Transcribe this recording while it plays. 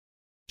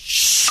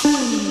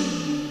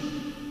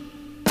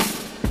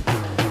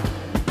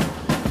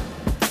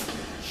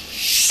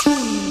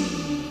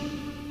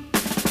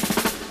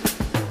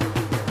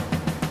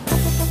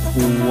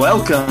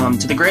Welcome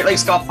to the Great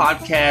Lakes Golf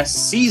Podcast,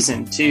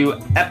 Season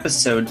 2,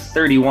 Episode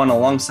 31,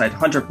 alongside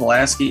Hunter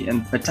Pulaski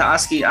and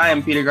Petoskey. I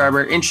am Peter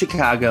Garber in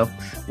Chicago.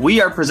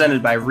 We are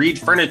presented by Reed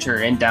Furniture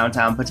in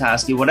downtown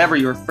Petoskey. Whatever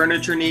your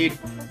furniture need,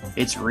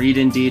 it's Reed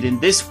indeed.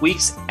 In this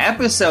week's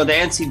episode, the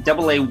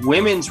NCAA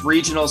Women's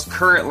Regionals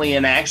currently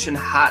in action.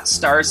 Hot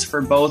starts for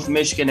both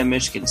Michigan and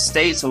Michigan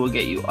State, so we'll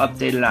get you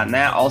updated on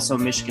that. Also,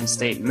 Michigan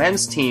State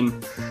men's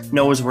team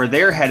knows where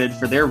they're headed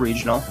for their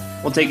regional.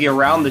 We'll take you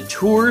around the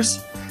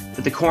tours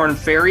with the Korn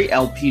Ferry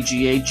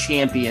LPGA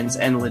Champions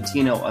and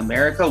Latino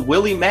America.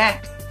 Willie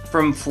Mack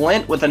from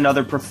Flint with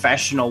another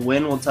professional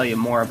win. We'll tell you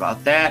more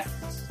about that.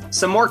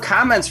 Some more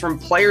comments from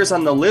players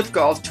on the LIV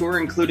Golf Tour,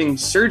 including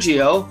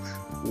Sergio,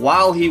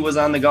 while he was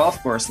on the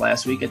golf course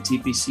last week at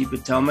TPC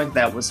Potomac.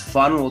 That was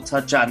fun. We'll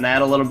touch on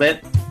that a little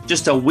bit.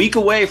 Just a week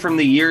away from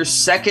the year's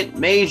second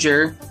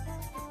major,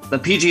 the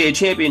PGA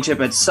Championship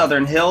at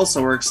Southern Hills,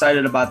 so we're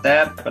excited about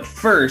that. But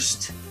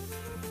first,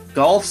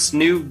 golf's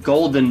new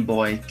golden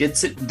boy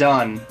gets it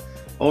done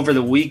over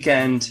the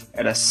weekend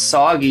at a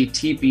soggy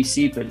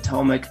TPC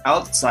Potomac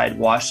outside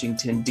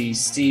Washington,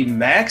 D.C.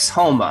 Max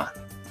Homa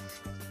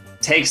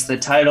takes the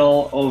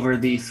title over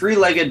the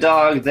three-legged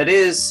dog that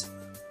is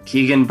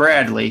Keegan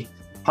Bradley.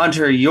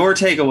 Hunter, your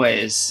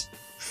takeaways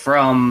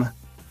from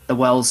the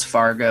Wells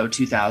Fargo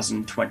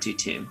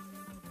 2022.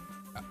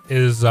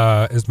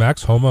 Is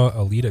Max Homa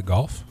elite at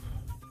golf?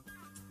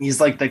 He's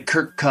like the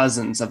Kirk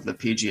Cousins of the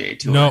PGA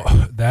Tour. No,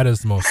 that is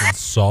the most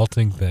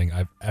insulting thing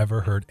I've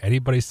ever heard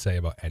anybody say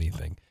about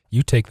anything.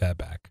 You take that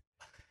back.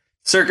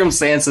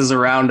 Circumstances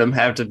around him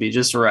have to be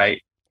just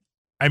right.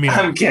 I mean,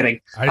 I'm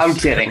kidding. I'm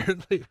kidding.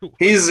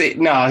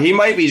 He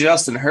might be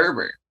Justin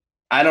Herbert.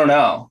 I don't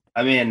know.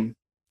 I mean,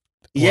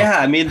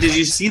 did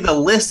you see the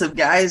list of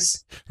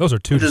guys? Those are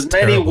two with as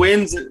many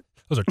wins.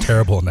 Those are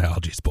terrible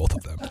analogies, both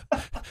of them.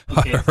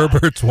 Okay,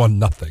 Herbert's won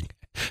nothing.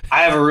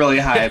 I have a really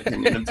high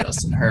opinion of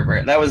Justin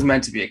Herbert. That was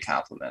meant to be a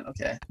compliment,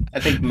 okay? I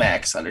think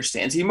Max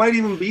understands. He might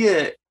even be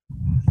a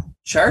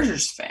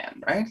Chargers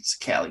fan, right? He's a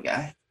Cali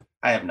guy.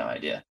 I have no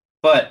idea.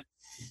 But,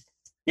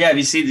 yeah, do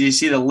you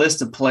see the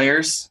list of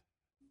players?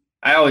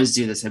 I always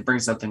do this. I bring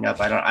something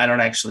up. I don't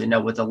actually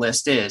know what the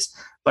list is,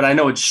 but I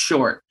know it's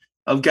short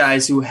of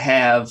guys who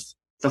have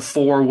the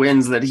 4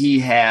 wins that he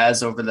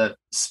has over the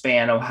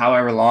span of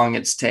however long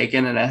it's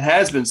taken, and it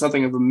has been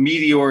something of a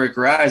meteoric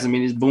rise. I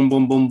mean, he's boom,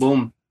 boom, boom,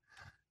 boom.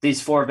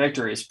 These 4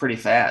 victories pretty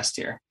fast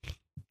here.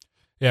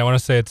 Yeah, I want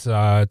to say it's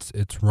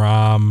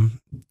Rahm,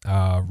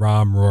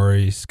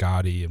 Rory,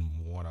 Scotty,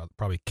 and one other,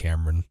 probably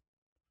Cameron.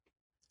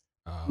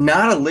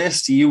 Not a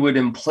list you would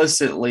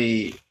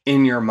implicitly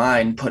in your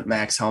mind put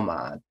Max Homa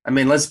on. I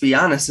mean, let's be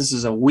honest, this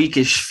is a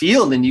weakish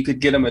field, and you could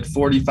get him at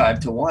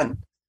 45-1.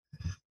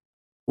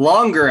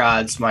 Longer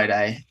odds, might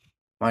I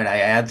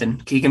add, than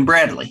Keegan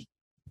Bradley.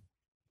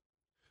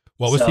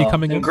 What was he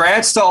coming in?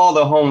 Congrats to all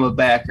the Homa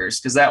backers,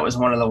 because that was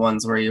one of the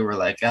ones where you were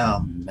like, oh,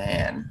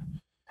 man,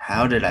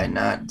 how did I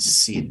not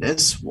see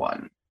this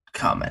one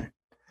coming?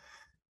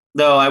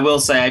 Though I will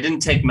say I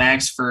didn't take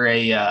Max for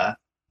a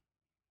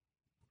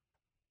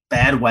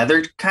bad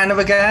weather kind of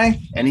a guy,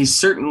 and he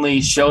certainly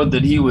showed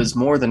that he was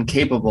more than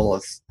capable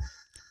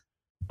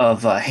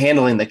of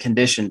handling the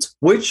conditions,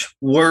 which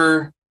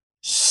were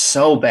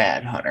so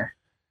bad, Hunter.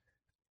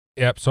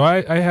 Yep, so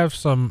I have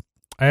some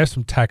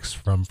texts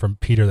from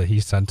Peter that he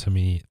sent to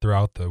me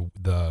throughout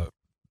the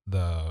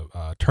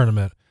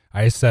tournament.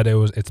 I said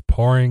it's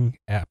pouring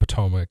at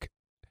Potomac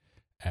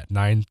at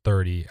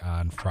 9:30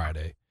 on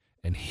Friday,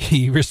 and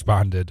he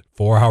responded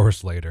 4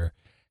 hours later,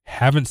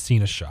 haven't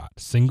seen a shot.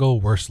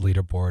 Single worst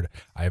leaderboard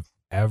I've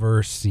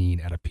ever seen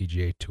at a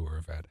PGA Tour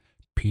event.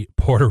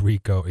 Puerto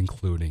Rico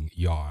including,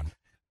 yawn.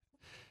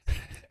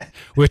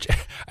 Which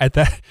at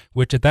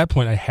that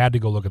point I had to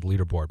go look at the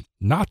leaderboard.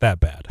 Not that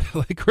bad.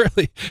 Like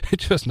really,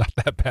 it's just not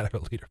that bad of a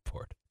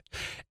leaderboard.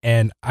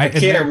 And I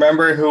can't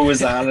remember who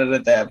was on it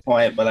at that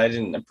point, but I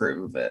didn't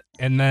approve of it.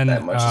 And then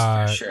that much is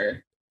for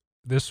sure.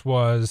 This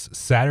was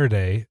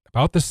Saturday,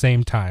 about the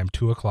same time,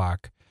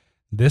 2:00.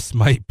 This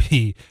might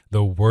be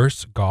the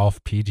worst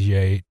golf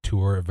PGA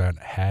Tour event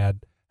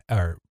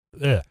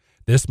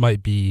This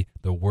might be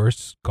the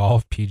worst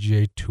golf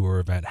PGA Tour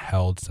event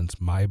held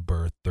since my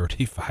birth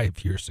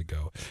 35 years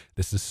ago.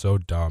 This is so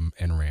dumb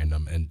and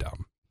random and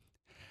dumb.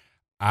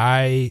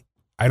 I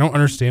don't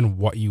understand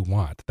what you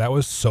want. That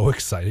was so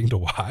exciting to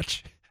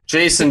watch.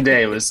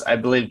 I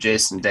believe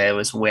Jason Day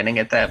was winning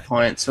at that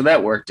point, so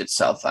that worked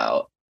itself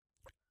out.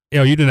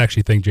 You didn't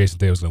actually think Jason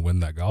Day was going to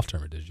win that golf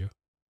tournament, did you?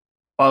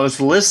 Well, I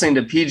was listening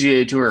to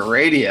PGA Tour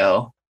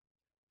radio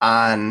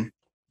on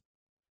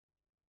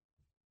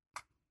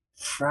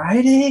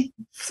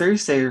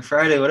Thursday or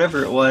Friday,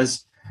 whatever it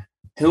was.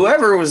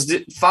 Whoever was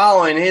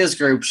following his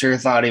group sure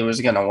thought he was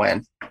going to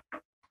win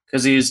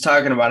because he was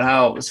talking about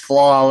how it was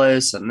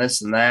flawless and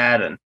this and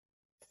that. And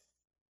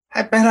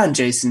I bet on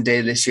Jason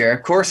Day this year.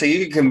 Of course,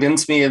 you can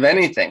convince me of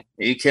anything.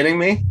 Are you kidding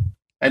me?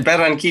 I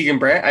bet on Keegan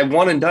Bradley. I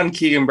won and done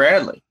Keegan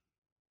Bradley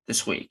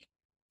this week.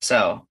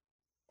 So,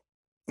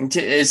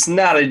 It's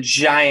not a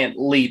giant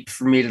leap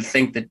for me to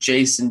think that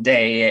Jason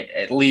Day,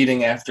 at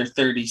leading after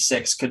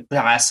 36, could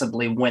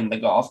possibly win the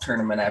golf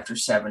tournament after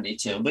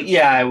 72. But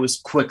yeah, I was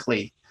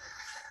quickly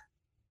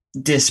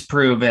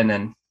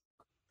disproven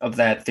of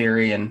that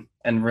theory and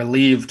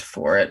relieved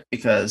for it,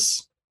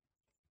 because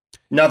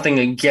nothing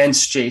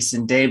against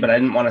Jason Day, but I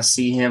didn't want to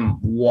see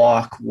him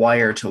walk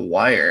wire to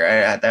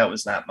wire. That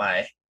was not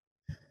my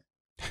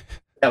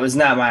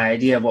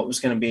idea of what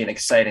was going to be an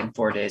exciting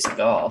 4 days of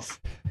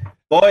golf.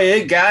 Boy,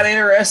 it got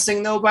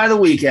interesting though by the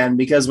weekend,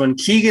 because when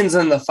Keegan's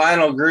in the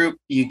final group,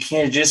 you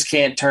just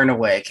can't turn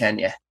away, can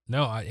you?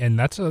 No, and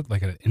that's an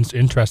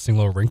interesting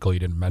little wrinkle you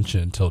didn't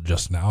mention until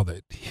just now,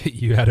 that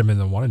you had him in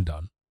the one and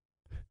done.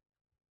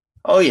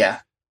 Oh yeah.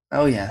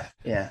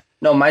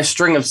 No, my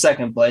string of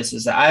second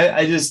places.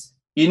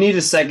 You need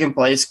a second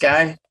place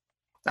guy.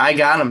 I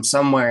got him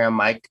somewhere on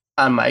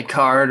my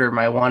card or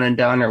my one and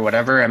done or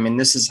whatever. I mean,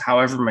 this is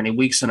however many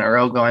weeks in a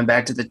row going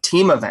back to the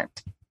team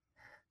event.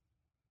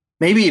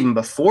 Maybe even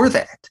before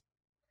that.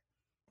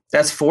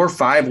 That's 4 or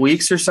 5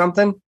 weeks or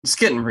something. It's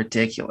getting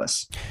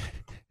ridiculous.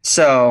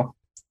 So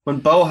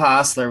when Beau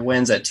Hossler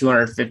wins at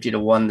 250 to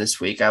 1 this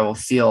week, I will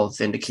feel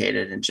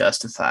vindicated and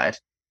justified.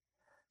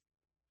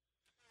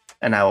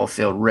 And I will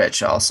feel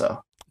rich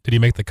also. Did he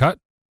make the cut,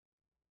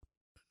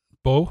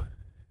 Beau?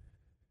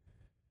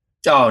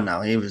 Oh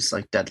no, he was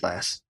like dead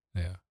last.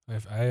 Yeah,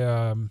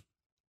 I'm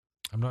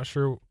not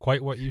sure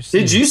quite what you see.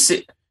 Did you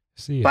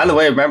see? By the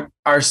way, remember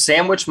our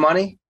sandwich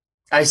money?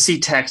 I see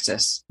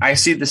Texas. I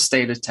see the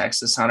state of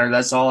Texas, Hunter.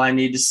 That's all I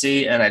need to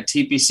see. And at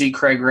TPC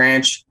Craig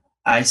Ranch,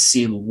 I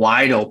see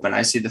wide open.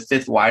 I see the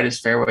 5th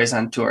widest fairways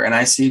on tour. And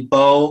I see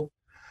Beau.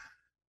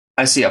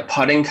 I see a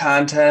putting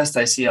contest.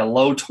 I see a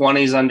low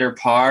 20s under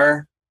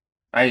par.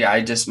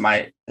 I just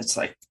might. It's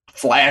like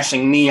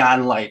flashing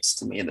neon lights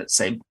to me that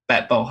say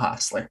bet Beau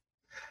Hossler.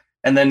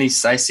 And then I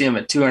see him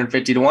at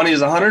 250 to 1. He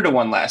was 100 to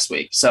 1 last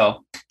week.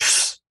 So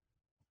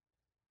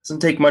doesn't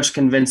take much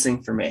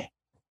convincing for me.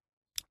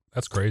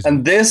 That's crazy.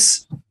 And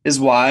this is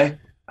why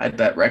I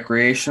bet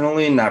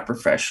recreationally, not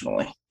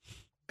professionally,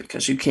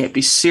 because you can't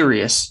be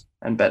serious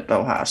and bet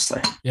Beau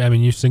Hossler. Yeah, I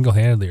mean, you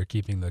single-handedly are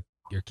keeping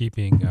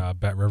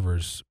Bet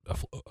Rivers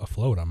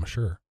afloat, I'm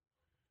sure,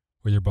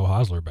 with your Beau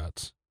Hossler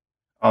bets.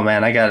 Oh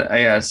man, I got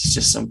it's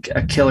just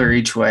a killer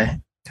each way.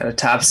 Got a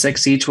top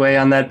 6 each way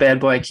on that bad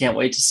boy. I can't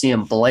wait to see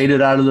him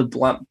bladed out of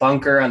the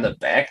bunker on the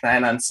back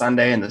 9 on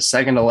Sunday in the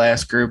second to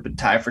last group and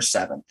tie for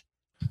 7th.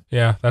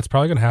 Yeah, that's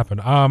probably gonna happen.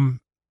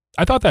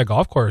 I thought that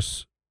golf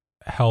course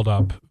held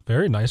up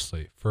very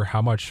nicely for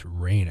how much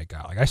rain it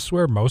got. Like, I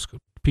swear most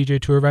PGA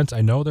Tour events,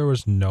 I know there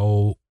was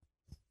no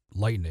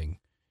lightning,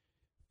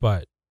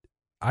 but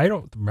I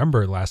don't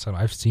remember last time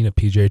I've seen a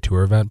PGA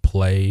Tour event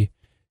play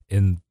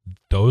in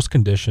those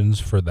conditions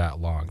for that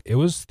long. It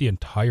was the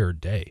entire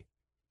day.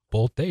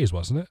 Both days,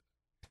 wasn't it?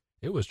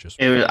 It was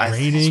just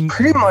raining.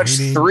 Pretty much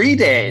 3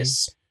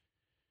 days.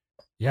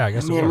 Yeah, I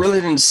guess it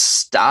really didn't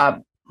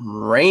stop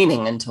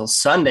raining until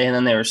Sunday, and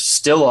then they were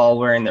still all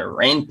wearing their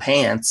rain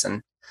pants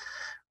and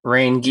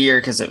rain gear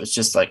because it was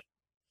just like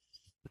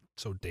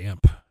so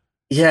damp.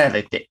 Yeah,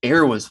 the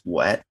air was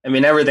wet. I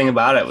mean, everything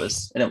about it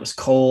was, and it was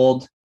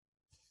cold.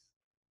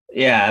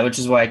 Yeah, which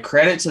is why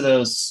credit to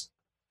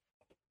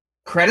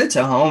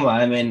home.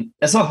 I mean,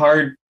 it's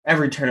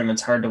every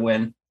tournament's hard to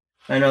win.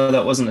 I know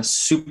that wasn't a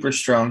super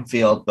strong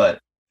field, but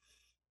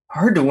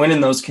hard to win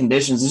in those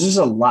conditions. There's just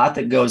a lot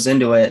that goes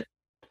into it.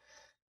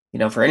 You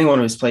know, for anyone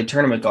who's played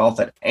tournament golf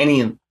at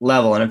any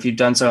level, and if you've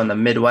done so in the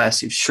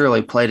Midwest, you've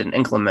surely played in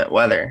inclement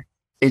weather.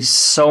 It's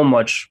so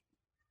much.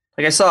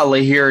 Like I saw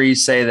Lahiri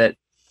say that,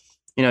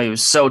 you know, he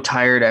was so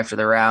tired after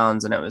the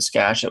rounds and it was,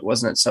 gosh, it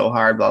wasn't so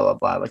hard, blah, blah,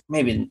 blah. Like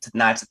maybe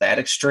not to that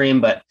extreme,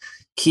 but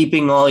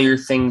keeping all your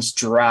things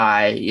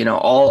dry, you know,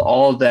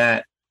 all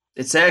that.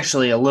 It's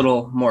actually a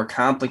little more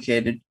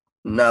complicated.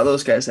 Now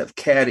those guys have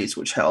caddies,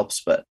 which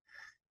helps, but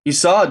you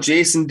saw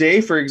Jason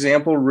Day, for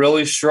example,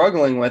 really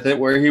struggling with it,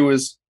 where he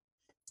was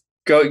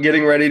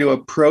getting ready to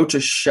approach a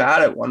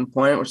shot at one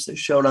point, which they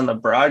showed on the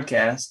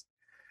broadcast,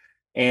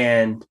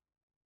 and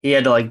he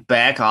had to like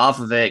back off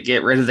of it,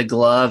 get rid of the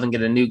glove and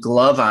get a new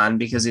glove on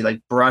because he like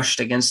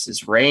brushed against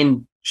his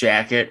rain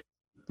jacket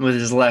with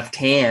his left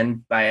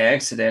hand by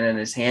accident,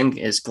 and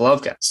his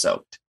glove got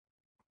soaked.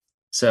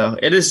 So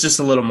it is just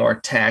a little more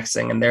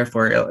taxing, and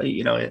therefore,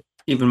 you know,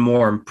 even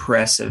more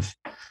impressive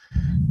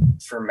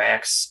for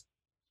Max,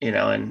 you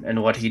know,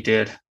 and what he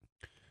did.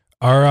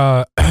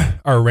 Are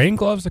rain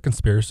gloves a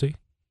conspiracy?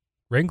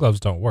 Rain gloves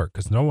don't work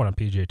because no one on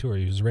PGA Tour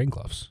uses rain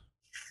gloves.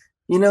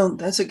 You know,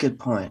 that's a good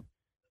point.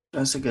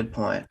 That's a good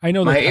point. I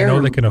know they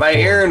can afford. My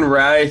Aaron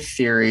Rye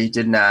theory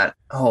did not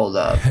hold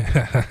up.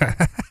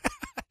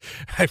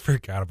 I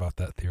forgot about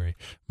that theory.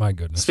 My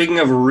goodness. Speaking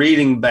of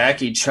reading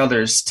back each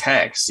other's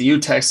texts, you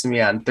texted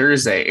me on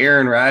Thursday,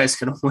 Aaron Rye is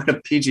going to win a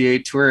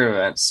PGA Tour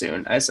event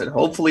soon. I said,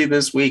 hopefully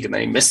this week, and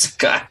then he missed a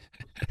cut.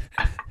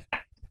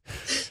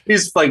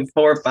 He's like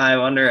 4 or 5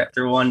 under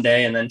after one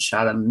day and then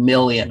shot $1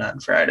 million on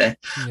Friday.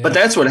 Yeah. But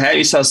that's what happened.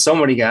 You saw so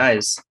many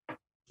guys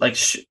like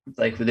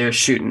they were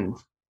shooting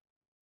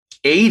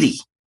 80.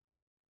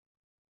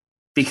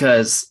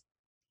 because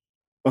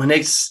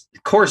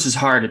course is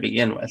hard to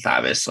begin with,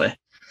 obviously.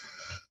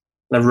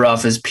 The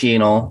rough is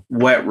penal.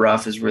 Wet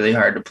rough is really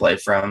hard to play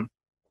from.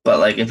 But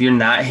like if you're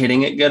not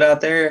hitting it good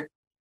out there,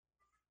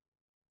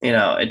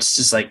 it's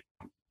just like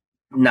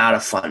not a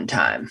fun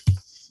time.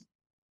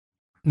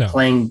 No.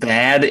 Playing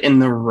bad in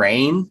the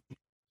rain.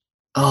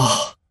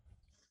 Oh,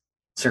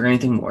 is there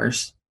anything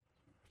worse?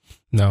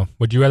 No.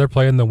 Would you rather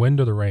play in the wind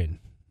or the rain?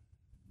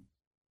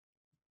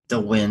 The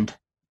wind.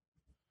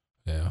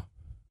 Yeah.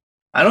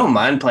 I don't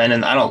mind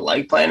I don't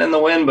like playing in the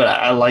wind, but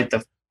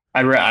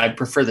I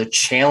prefer the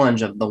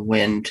challenge of the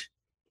wind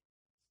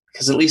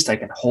because at least I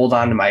can hold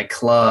on to my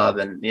club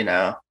and,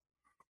 that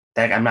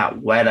I'm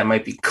not wet. I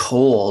might be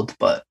cold,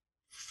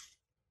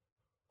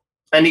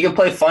 and you can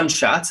play fun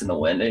shots in the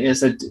wind. It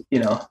is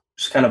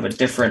just kind of a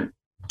different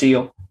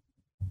deal.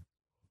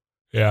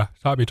 Yeah.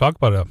 You talk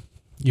about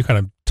you kind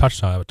of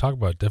touched on it, but talk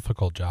about a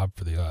difficult job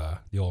for the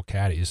old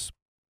caddies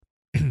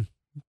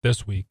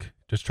this week.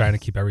 Just trying to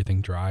keep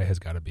everything dry has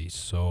got to be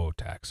so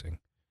taxing.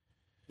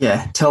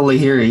 Yeah, tell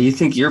Lahiri, you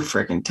think you're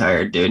freaking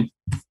tired, dude.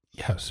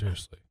 Yeah,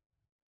 seriously.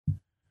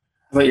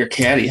 How about your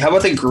caddy? How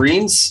about the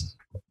greens?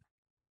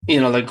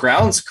 The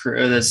grounds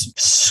crew that's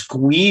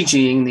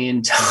squeegeeing the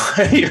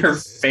entire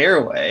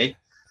fairway,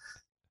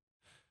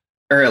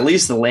 or at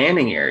least the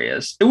landing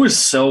areas. It was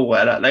so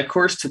wet. That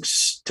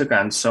course took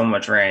on so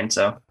much rain.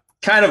 So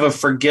kind of a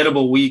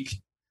forgettable week,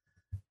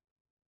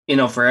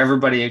 for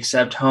everybody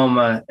except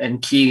Homa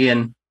and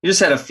Keegan. You just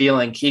had a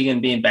feeling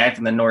Keegan being back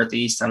in the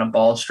Northeast on a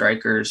ball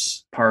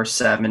strikers par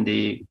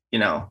 70,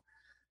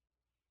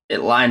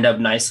 it lined up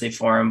nicely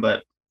for him.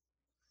 But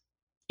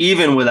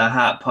even with a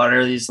hot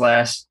putter these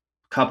last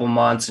couple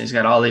months, and he's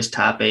got all these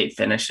top 8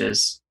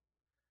 finishes,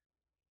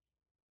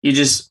 he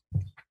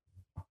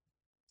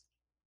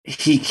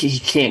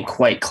can't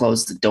quite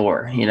close the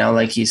door,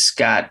 like he's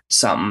got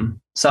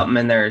something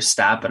in there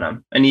stopping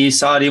him. And you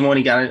saw it even when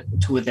he got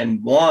to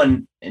within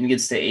 1 and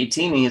gets to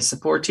 18, he hits the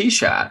poor tee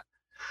shot.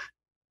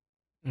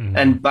 Mm-hmm.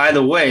 And by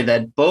the way,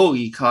 that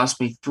bogey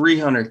cost me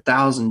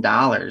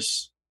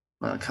 $300,000.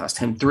 Well, it cost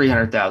him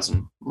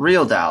 $300,000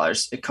 real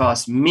dollars. It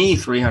cost me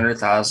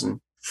 $300,000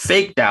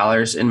 fake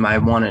dollars in my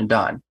one and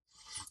done,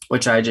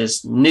 which I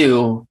just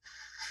knew.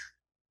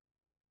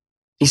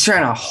 He's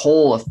trying to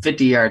hole a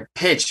 50-yard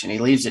pitch and he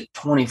leaves it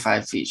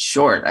 25 feet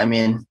short. I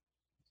mean,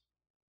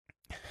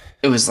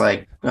 it was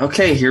like,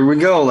 okay, here we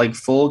go. Like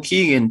full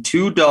Keegan,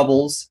 2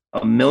 doubles,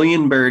 1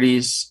 million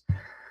birdies,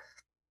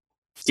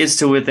 gets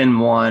to within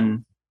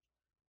 1.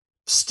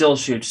 Still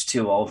shoots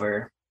 2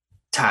 over,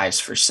 ties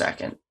for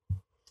second.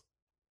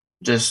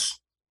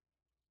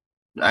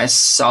 I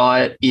saw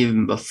it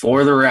even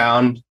before the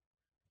round.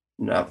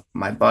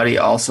 My buddy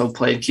also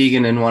played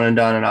Keegan in one and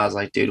done, and I was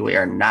like, dude, we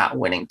are not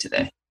winning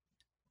today.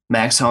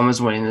 Max Homa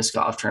is winning this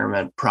golf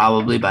tournament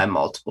probably by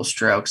multiple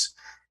strokes.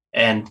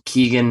 And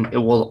Keegan, it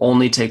will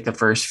only take the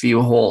first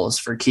few holes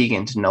for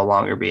Keegan to no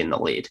longer be in the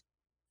lead.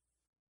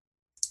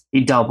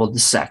 He doubled the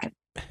second.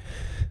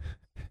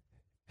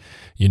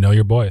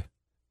 Your boy.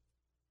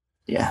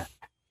 Yeah.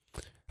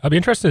 I'd be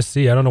interested to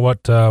see. I don't know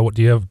what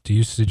do you have? Did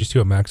you see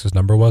what Max's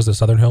number was at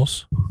Southern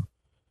Hills?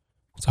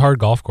 It's a hard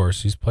golf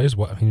course. He plays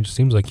well. I mean, it just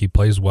seems like he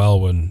plays well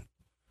when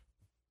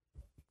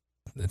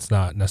it's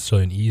not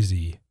necessarily an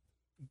easy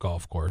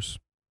golf course.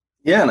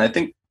 Yeah, and I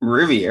think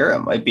Riviera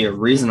might be a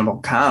reasonable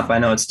comp. I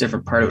know it's a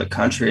different part of the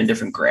country and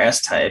different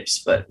grass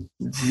types, but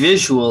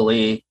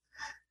visually,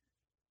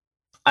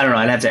 I don't know.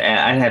 I'd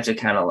have to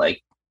kind of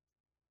like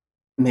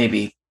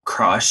maybe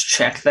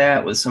cross-check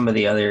that with some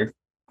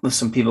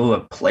people who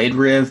have played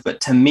Riv, but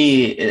to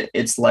me,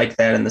 it's like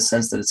that in the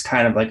sense that it's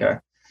kind of like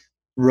a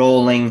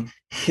rolling,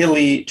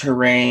 hilly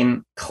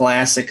terrain,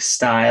 classic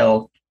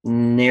style,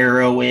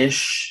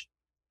 narrowish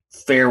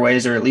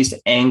fairways, or at least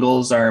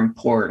angles are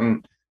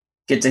important.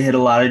 Get to hit a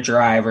lot of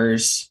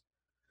drivers.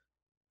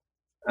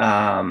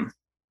 If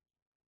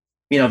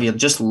you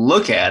just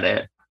look at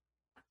it,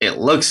 it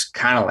looks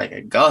kind of like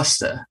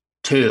Augusta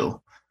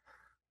too.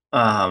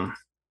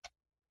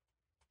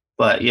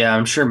 But yeah,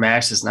 I'm sure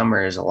Max's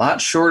number is a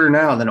lot shorter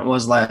now than it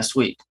was last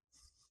week.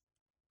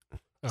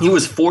 He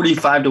was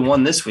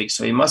 45-1 this week,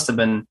 so he must have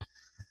been,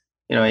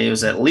 he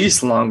was at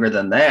least longer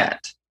than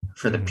that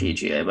for the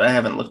PGA, but I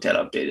haven't looked at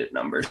updated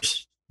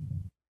numbers.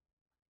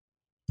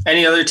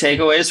 Any other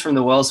takeaways from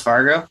the Wells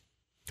Fargo?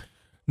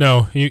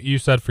 No, you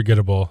said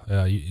forgettable.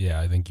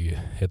 I think you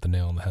hit the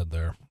nail on the head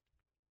there.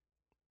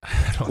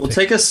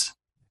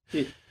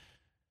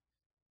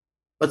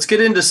 Let's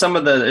get into some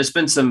of there's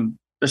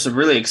some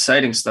really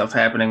exciting stuff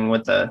happening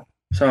with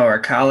some of our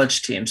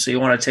college teams. So you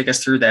want to take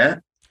us through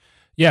that?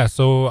 Yeah.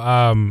 So,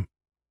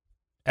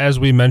 as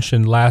we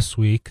mentioned last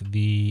week,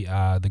 the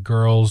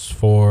girls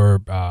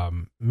for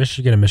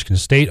Michigan and Michigan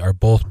State are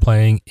both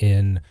playing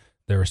in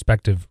their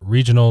respective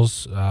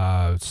regionals.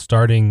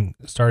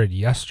 Started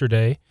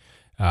yesterday.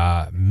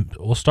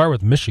 We'll start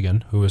with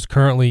Michigan, who is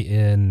currently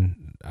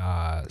in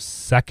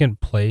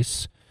second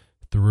place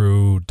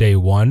through day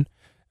 1.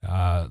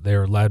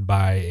 They're led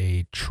by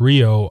a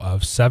trio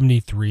of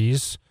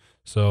 73s.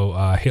 So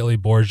Haley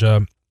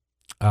Borgia,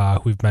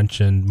 we've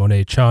mentioned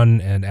Monet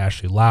Chun and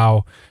Ashley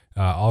Lau,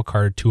 all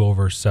carded 2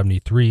 over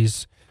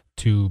 73s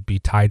to be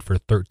tied for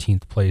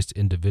 13th place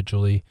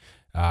individually.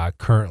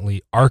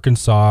 Currently,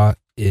 Arkansas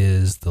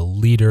is the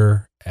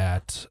leader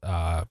at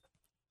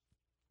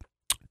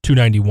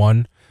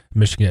 291,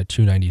 Michigan at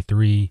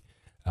 293.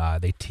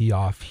 They tee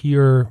off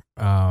here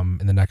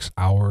in the next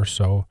hour or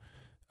so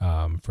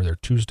for their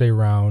Tuesday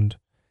round,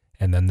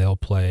 and then they'll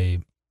play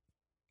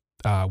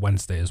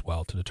Wednesday as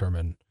well to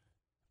determine,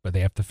 but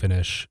they have to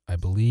finish, I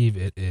believe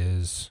it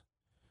is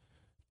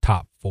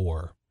top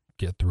 4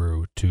 get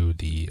through to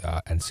the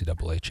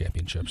NCAA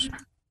championships.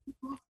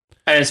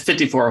 And it's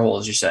 54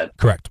 holes, you said.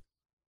 Correct.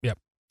 Yep.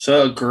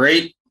 So a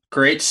great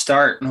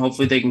start, and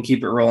hopefully they can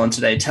keep it rolling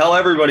today. Tell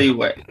everybody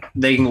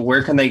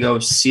where can they go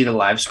see the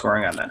live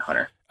scoring on that,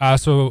 Hunter?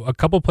 So a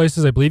couple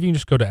places, I believe you can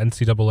just go to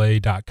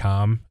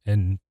ncaa.com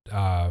and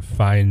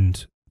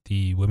find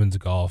the women's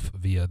golf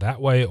via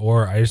that way,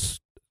 or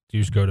you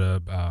just go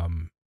to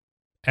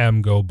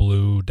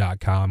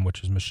mgoblue.com,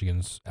 which is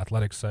Michigan's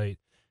athletic site,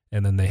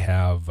 and then they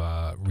have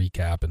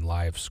recap and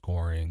live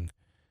scoring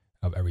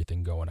of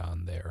everything going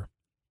on there.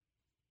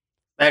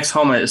 Max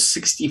Homa is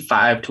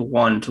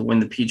 65-1 to win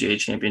the PGA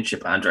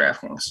Championship on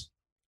DraftKings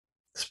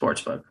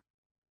Sportsbook.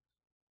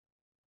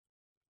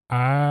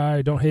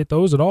 I don't hate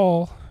those at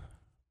all.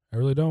 I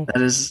really don't.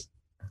 That is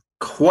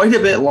quite a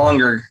bit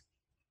longer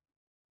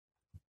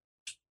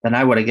than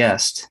I would have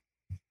guessed.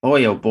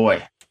 Boy, oh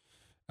boy.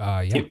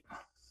 Yeah.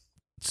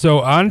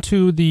 So on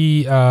to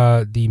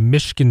the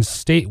Michigan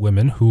State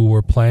women who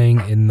were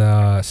playing in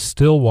the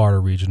Stillwater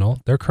Regional.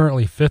 They're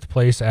currently 5th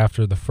place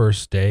after the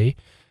first day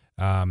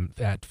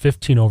at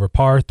 15 over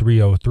par,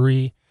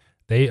 303.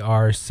 They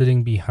are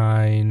sitting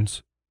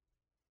behind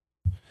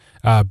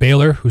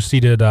Baylor, who's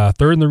seated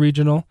 3rd in the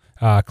regional,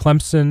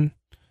 Clemson,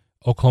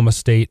 Oklahoma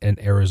State, and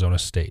Arizona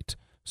State.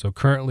 So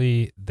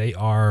currently they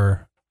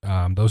are,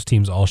 those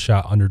teams all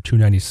shot under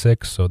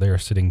 296, so they are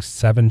sitting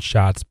 7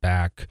 shots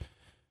back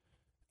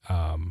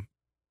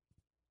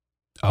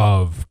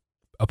of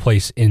a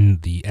place in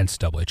the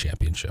NCAA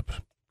championship.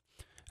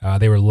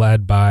 They were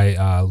led by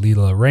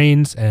Leela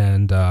Rains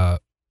and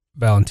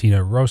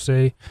Valentina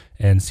Rossi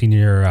and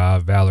senior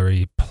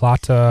Valerie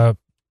Plata,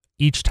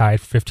 each tied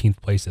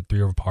 15th place at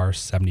 3 over par,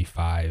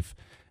 75.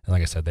 And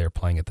like I said, they were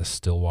playing at the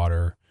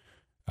Stillwater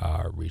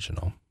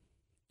Regional.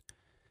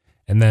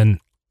 And then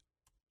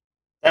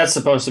that's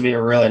supposed to be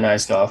a really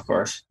nice golf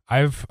course.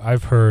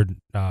 I've heard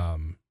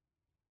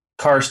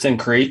Karsten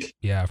Creek.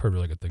 Yeah, I've heard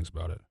really good things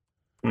about it.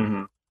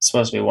 Mm-hmm. It's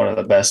supposed to be one of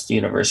the best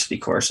university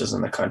courses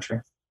in the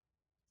country,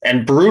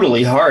 and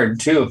brutally hard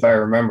too, if I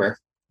remember.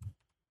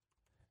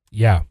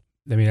 Yeah,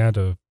 I mean, I had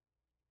to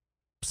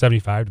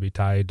 75 to be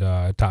tied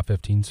top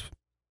 15s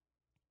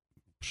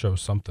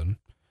shows something.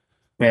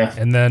 Yeah,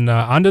 and then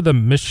onto the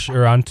men's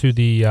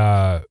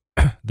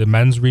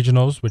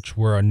regionals, which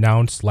were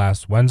announced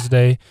last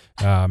Wednesday.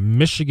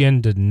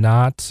 Michigan did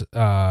not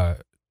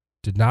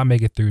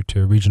make it through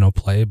to regional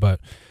play,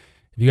 but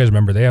if you guys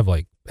remember, they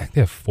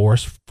have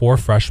four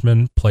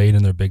freshmen played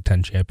in their Big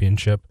Ten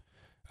championship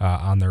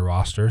on their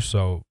roster.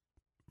 So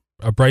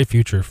a bright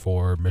future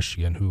for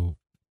Michigan,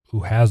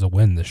 who has a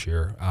win this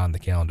year on the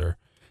calendar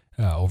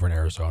over in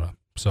Arizona.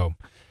 So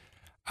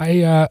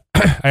I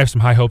have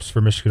some high hopes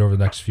for Michigan over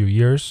the next few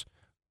years.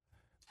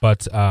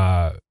 But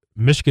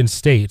Michigan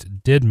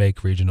State did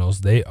make regionals.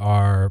 They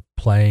are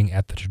playing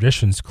at the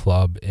Traditions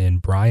Club in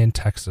Bryan,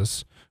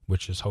 Texas,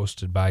 which is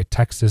hosted by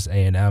Texas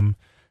A&M.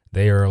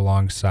 They are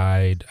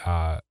alongside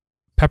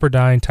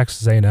Pepperdine,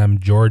 Texas A&M,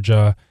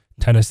 Georgia,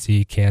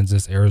 Tennessee,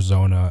 Kansas,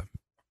 Arizona,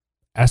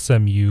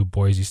 SMU,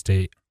 Boise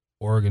State,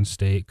 Oregon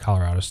State,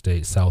 Colorado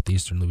State,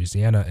 Southeastern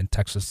Louisiana, and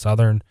Texas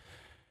Southern.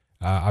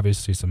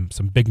 Obviously, some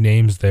big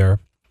names there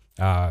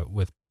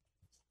with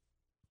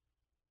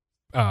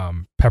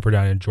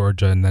Pepperdine and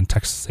Georgia, and then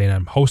Texas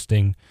A&M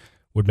hosting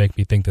would make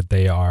me think that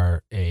they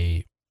are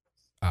a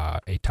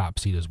top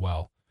seed as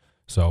well.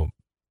 So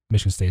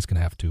Michigan State's going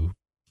to have to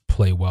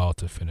play well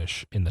to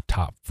finish in the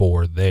top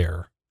 4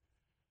 there.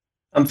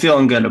 I'm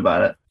feeling good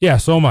about it. Yeah,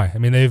 so am I. I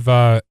mean,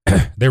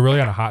 they're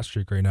really on a hot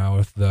streak right now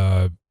with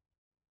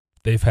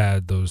they've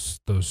had those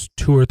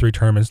 2 or 3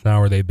 tournaments now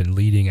where they've been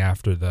leading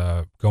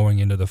after going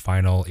into the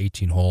final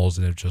 18 holes,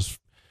 and it just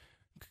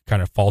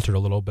kind of faltered a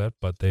little bit,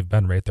 but they've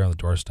been right there on the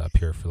doorstep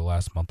here for the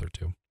last month or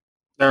 2.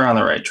 They're on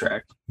the right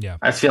track. Yeah.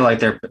 I feel like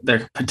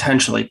they're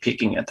potentially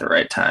peaking at the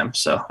right time.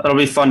 So it'll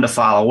be fun to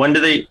follow.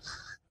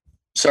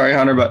 Sorry,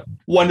 Hunter, but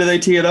when do they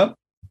tee it up?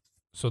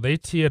 So they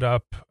tee it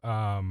up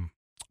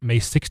May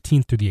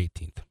 16th through the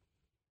 18th.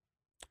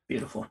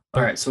 Beautiful.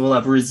 All right, so we'll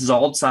have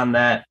results on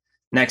that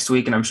next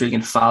week, and I'm sure you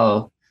can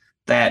follow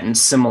that in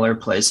similar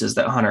places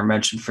that Hunter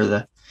mentioned for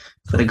the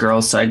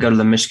girls' side. Go to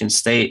the Michigan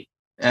State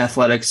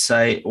athletics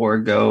site or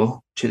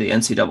go to the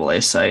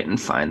NCAA site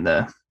and find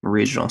the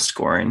regional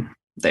scoring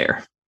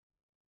there.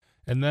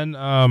 And then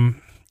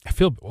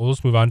we'll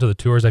just move on to the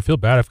tours. I feel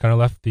bad. I've kind of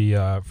left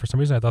for some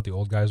reason I thought the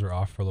old guys were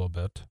off for a little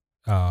bit,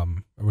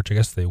 which I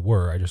guess they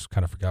were. I just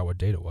kind of forgot what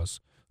date it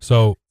was.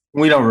 So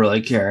we don't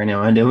really care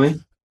anyway, do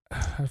we?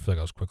 I feel like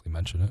I'll just quickly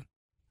mention it.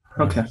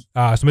 Okay.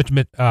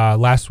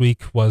 Last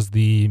week was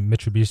the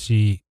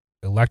Mitsubishi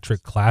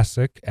Electric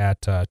Classic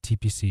at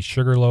TPC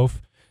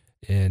Sugarloaf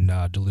in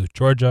Duluth,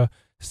 Georgia.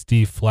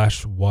 Steve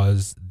Flesch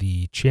was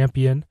the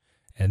champion.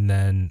 And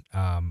then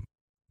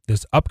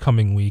this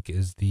upcoming week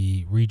is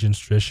the Regions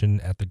Tradition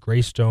at the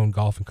Greystone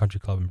Golf and Country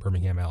Club in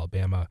Birmingham,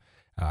 Alabama.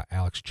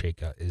 Alex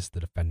Chayka is the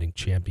defending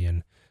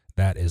champion.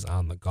 That is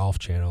on the Golf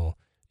Channel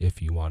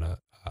if you want to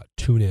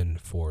tune in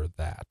for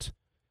that.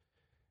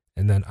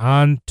 And then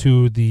on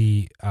to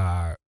the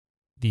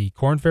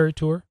Korn Ferry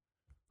Tour,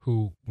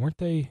 who weren't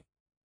they?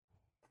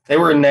 They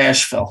were in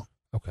Nashville.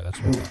 Okay, that's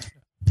what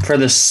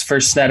for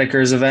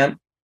Snedeker's event.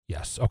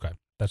 Yes, okay,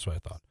 that's what I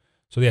thought.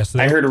 So yes,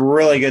 I heard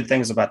really good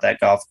things about that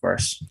golf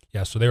course.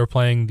 Yeah, so they were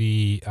playing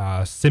the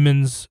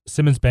Simmons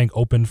Bank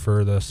Open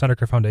for the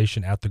Snedeker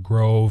Foundation at the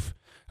Grove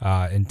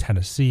in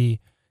Tennessee,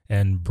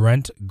 and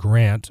Brent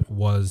Grant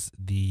was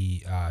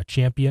the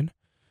champion,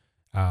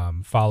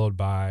 followed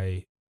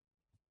by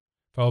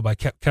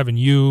Kevin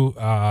Yu,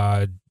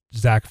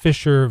 Zach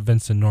Fisher,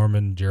 Vincent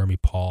Norman, Jeremy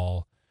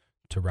Paul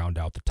to round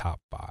out the top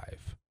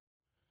 5.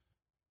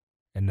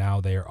 And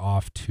now they are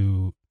off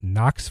to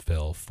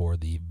Knoxville for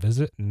the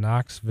Visit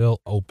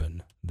Knoxville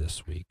Open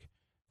this week.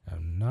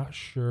 I'm not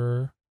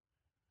sure.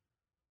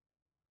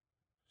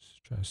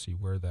 Just trying to see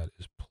where that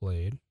is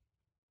played.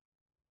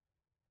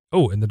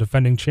 Oh, and the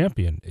defending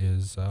champion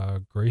is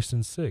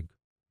Grayson Sigg.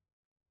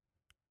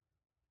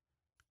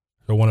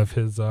 So one of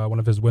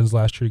his wins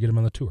last year to get him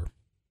on the tour.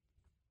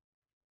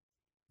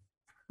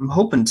 I'm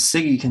hoping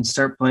Siggy can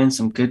start playing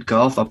some good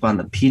golf up on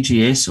the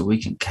PGA so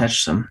we can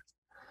catch some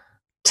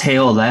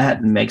tail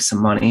that and make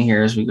some money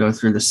here as we go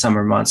through the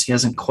summer months. He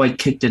hasn't quite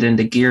kicked it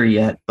into gear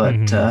yet, but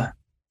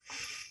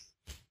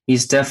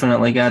he's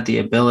definitely got the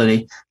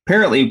ability.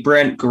 Apparently,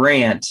 Brent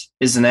Grant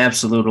is an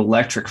absolute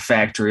electric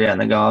factory on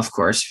the golf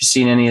course. Have you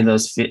seen any of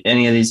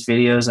these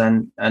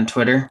videos on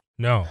Twitter?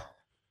 No.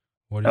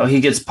 He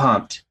gets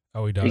pumped.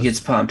 Oh, he does? He gets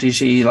pumped.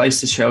 He likes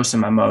to show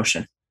some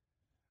emotion,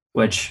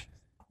 which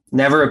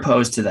never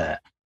opposed to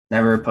that.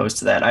 Never opposed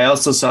to that. I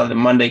also saw that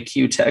Monday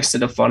Q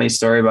texted a funny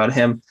story about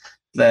him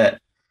that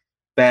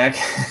back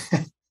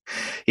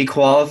he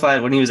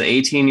qualified when he was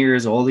 18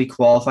 years old. He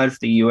qualified for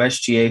the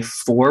USGA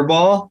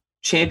 4-ball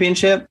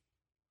championship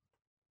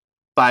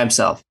by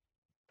himself.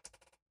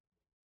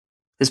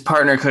 His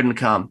partner couldn't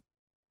come.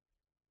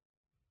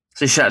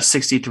 So he shot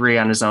 63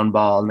 on his own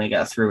ball and they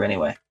got through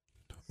anyway.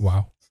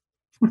 Wow.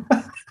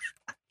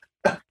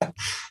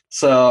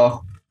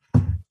 So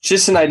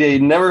just an idea.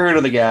 You'd never heard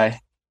of the guy,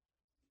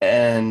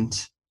 and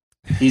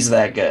he's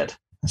that good.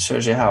 It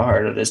shows you how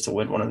hard it is to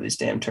win one of these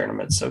damn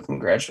tournaments. So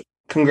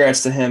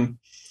congrats to him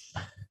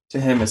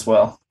as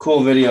well.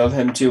 Cool video of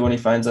him too when he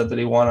finds out that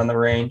he won on the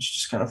range.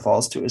 Just kind of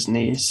falls to his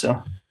knees.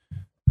 So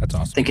that's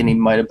awesome. Thinking he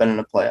might have been in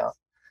a playoff.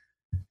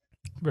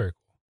 Very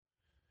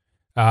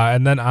cool.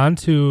 And then on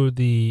to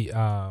the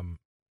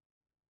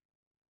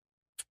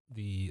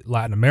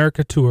Latin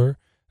America tour.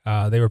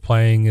 They were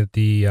playing at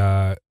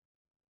the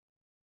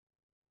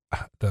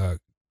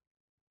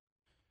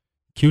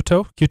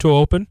Quito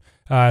Open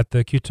at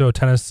the Quito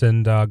Tennis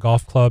and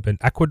Golf Club in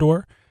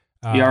Ecuador.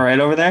 You all right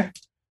over there?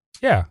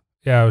 Yeah.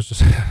 I was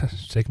just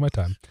taking my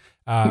time.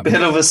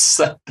 Bit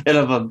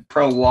of a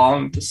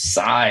prolonged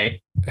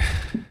sigh.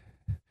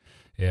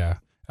 Yeah.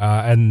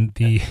 And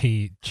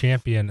the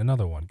champion,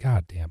 another one.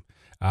 God damn.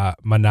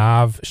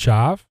 Manav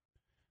Shah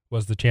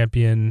was the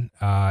champion,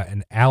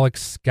 and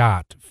Alex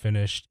Scott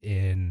finished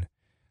in,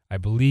 I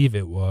believe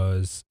it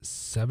was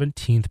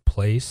 17th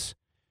place.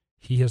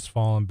 He has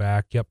fallen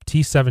back. Yep,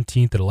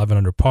 T17th at 11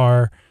 under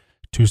par,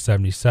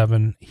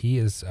 277. He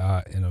is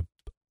in a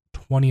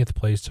 20th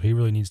place, so he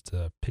really needs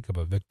to pick up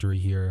a victory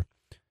here.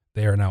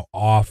 They are now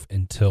off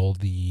until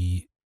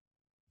the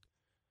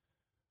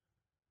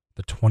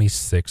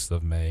 26th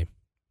of May.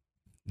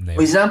 Well,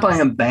 he's not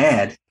playing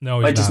bad. No,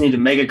 he's might just not. need to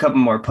make a couple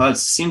more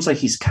putts. Seems like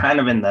he's kind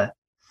of in the,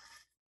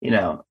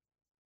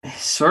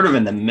 sort of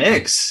in the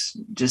mix.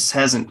 Just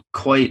hasn't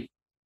quite,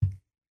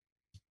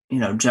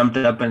 jumped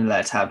up into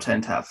that top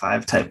 10, top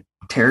 5 type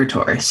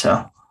territory.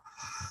 So,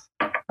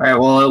 all right,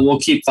 well, we'll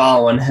keep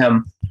following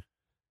him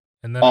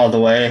and then, all the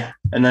way.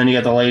 And then you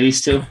got the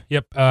ladies too?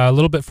 Yep, a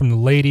little bit from the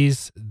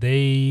ladies.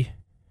 They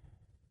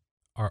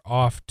are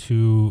off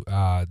to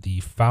the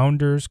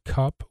Founders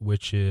Cup,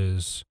 which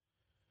is...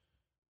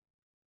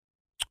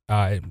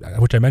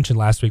 which I mentioned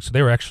last week. So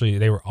they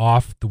were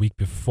off the week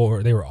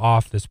before. They were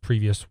off this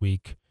previous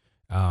week.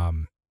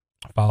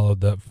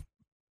 Followed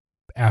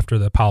after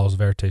the Palos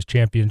Verdes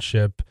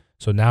Championship.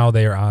 So now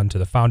they are on to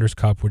the Founders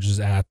Cup, which is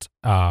at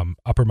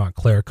Upper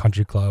Montclair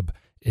Country Club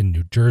in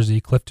New Jersey,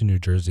 Clifton, New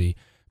Jersey,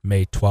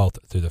 May 12th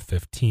through the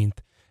 15th.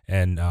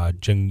 And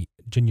Jin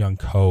Young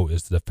Ko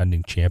is the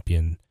defending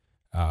champion.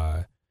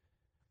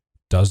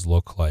 Does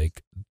look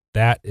like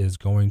that is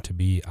going to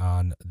be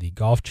on the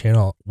Golf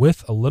Channel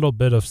with a little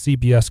bit of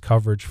CBS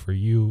coverage for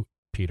you,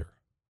 Peter.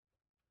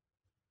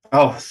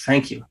 Oh,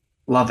 thank you.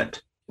 Love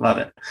it. All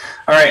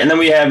right, and then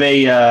we have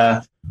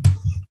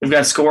we've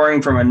got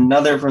scoring from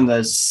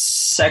the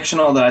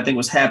sectional that I think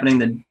was happening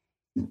the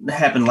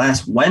happened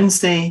last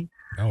Wednesday.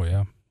 Oh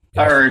yeah.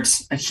 Or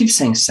I keep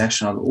saying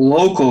sectional,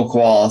 local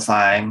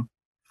qualifying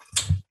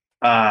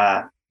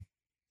for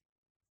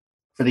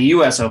the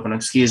U.S. Open,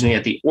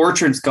 at the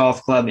Orchards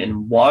Golf Club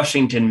in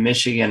Washington,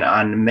 Michigan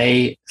on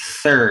May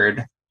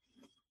 3rd.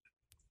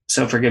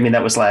 So forgive me,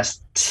 that was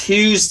last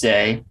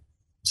Tuesday.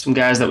 Some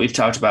guys that we've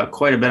talked about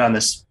quite a bit on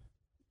this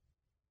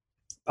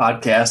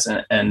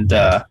podcast, and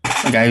a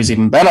guy who's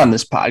even been on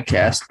this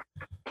podcast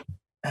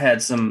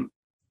had some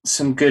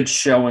good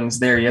showings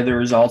there. You have the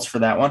results for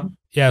that one?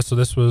 Yeah, so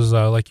this was,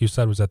 like you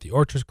said, was at the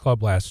Orchards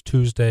Club last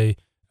Tuesday.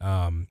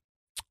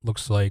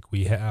 Looks like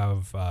we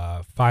have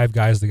 5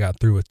 guys that got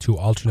through with 2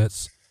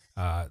 alternates.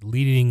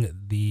 Leading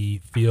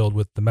the field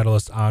with the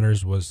medalist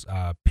honors was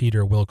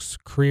Peter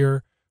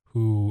Wilkes-Krier,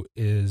 who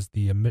is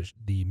the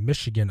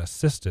Michigan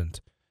assistant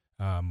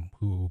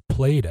who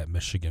played at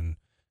Michigan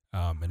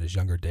in his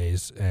younger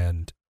days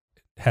and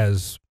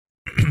has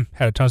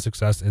had a ton of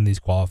success in these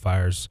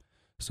qualifiers.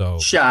 So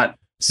shot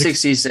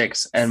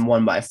 66 and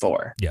won by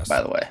 4. Yes,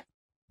 by the way.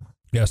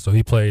 Yeah, so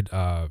he played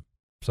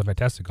some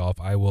fantastic golf.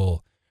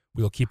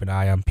 We'll keep an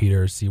eye on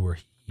Peter, see where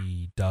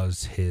he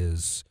does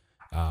his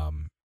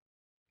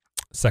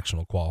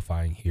sectional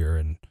qualifying here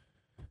in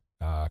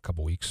a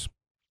couple weeks.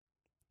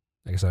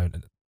 I guess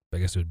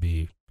it would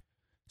be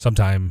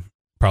sometime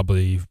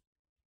probably.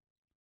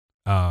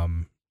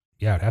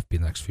 It'd have to be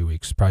the next few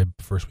weeks, probably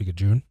first week of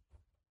June.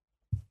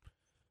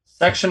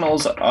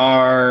 Sectionals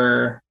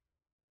are,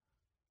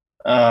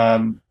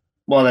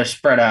 they're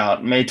spread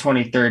out May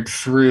 23rd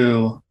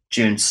through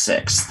June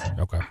 6th.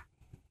 Okay.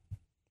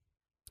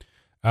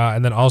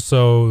 And then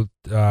also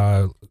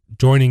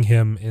joining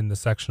him in the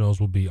sectionals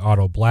will be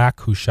Otto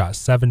Black, who shot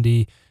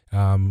 70.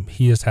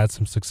 He has had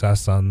some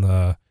success on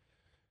the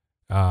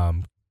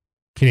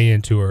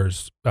Canadian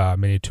tours,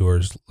 mini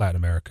tours, Latin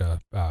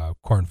America,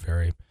 Korn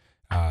Ferry.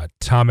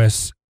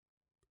 Thomas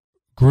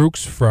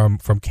Grooks from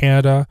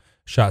Canada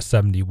shot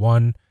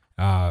 71.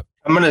 I'm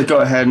going to go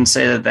ahead and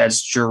say that that's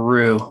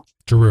Giroux.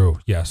 Giroux,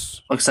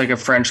 yes. Looks like a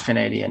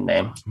French-Canadian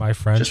name. My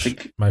French,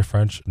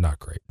 not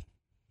great.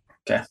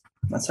 Okay,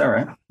 that's all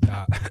right.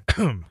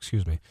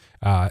 Excuse me.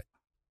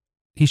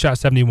 He shot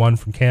 71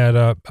 from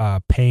Canada.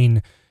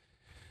 Payne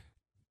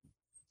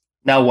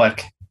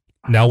Nelwick.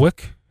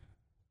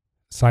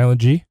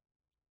 Silent G.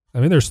 I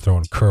mean, they're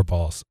throwing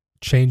curveballs.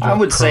 I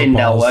would say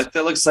Nelwick.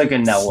 That looks like a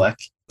Nelwick.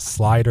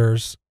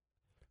 Sliders.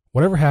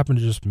 Whatever happened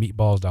to just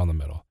meatballs down the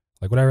middle?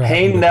 Like whatever.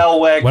 Payne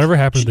Nelwick. Whatever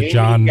happened to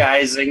John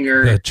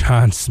Geisinger, the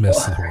John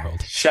Smiths of the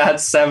world?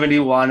 Shot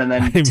 71, and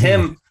then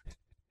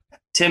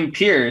Tim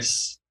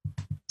Pierce.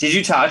 Did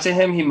you talk to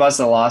him? He must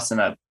have lost in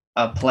a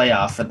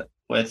playoff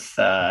with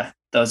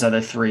those other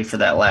 3 for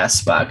that last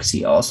spot because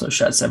he also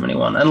shot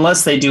 71.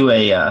 Unless they do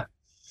a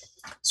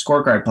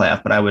scorecard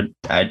playoff, but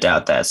I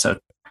doubt that. So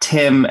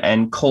Tim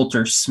and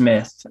Coulter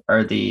Smith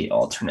are the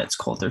alternates.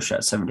 Coulter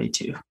shot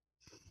 72.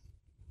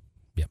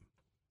 Yep.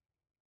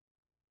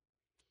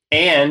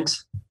 And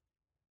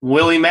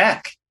Willie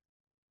Mack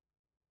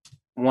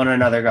won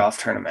another golf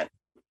tournament.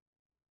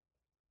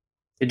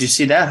 Did you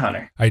see that,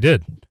 Hunter? I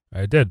did.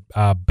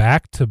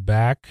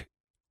 Back-to-back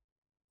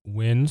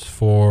wins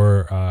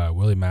for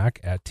Willie Mack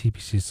at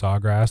TPC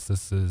Sawgrass.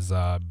 This is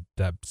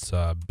that's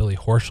Billy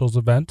Horschel's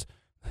event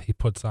he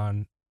puts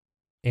on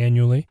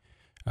annually.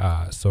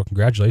 So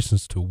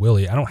congratulations to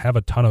Willie. I don't have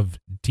a ton of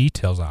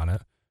details on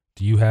it.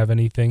 Do you have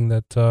anything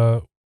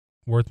that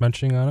worth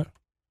mentioning on it?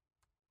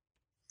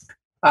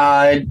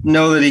 I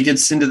know that he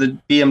gets into the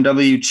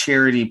BMW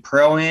Charity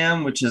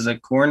Pro-Am, which is a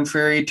Korn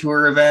Ferry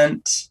Tour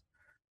event.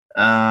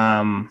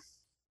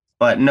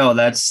 But no,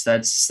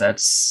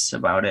 that's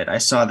about it. I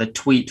saw the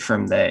tweet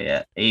from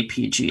the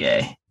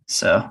APGA.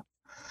 So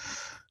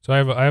I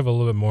have a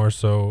little bit more.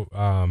 So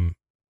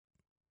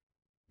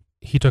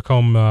he took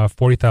home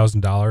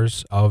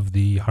 $40,000 of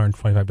the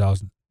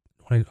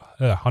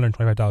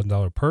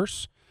 $125,000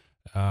 purse.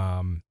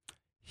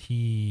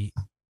 He,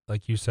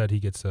 like you said, he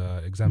gets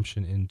a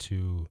exemption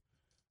into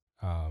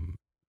the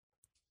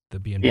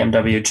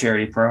BMW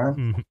Charity Pro.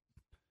 Mm-hmm. I'm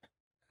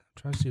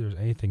trying to see if there's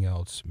anything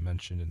else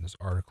mentioned in this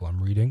article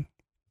I'm reading.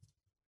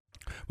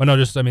 But no,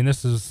 this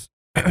is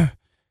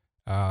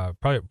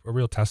probably a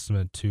real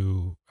testament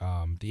to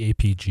the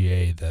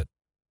APGA that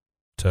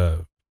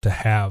to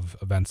have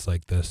events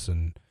like this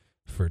and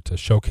to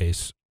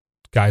showcase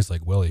guys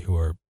like Willie who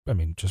are,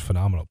 just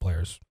phenomenal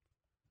players.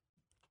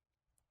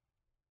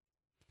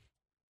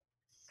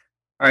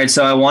 All right,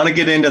 so I want to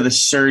get into the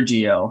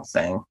Sergio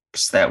thing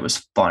because that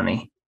was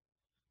funny.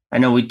 I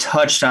know we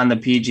touched on the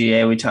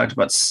PGA. We talked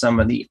about some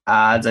of the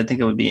odds. I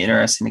think it would be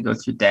interesting to go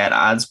through that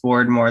odds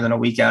board more than a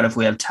week out if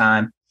we have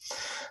time.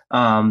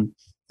 And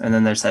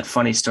then there's that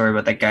funny story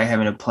about that guy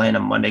having to play in a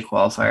Monday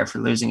qualifier for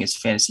losing his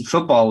fantasy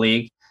football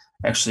league.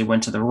 Actually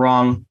went to the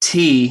wrong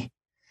tee.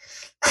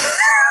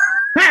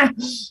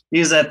 He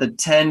was at the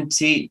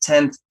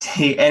 10th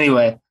tee.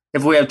 Anyway,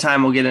 if we have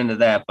time, we'll get into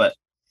that. But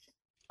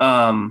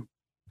can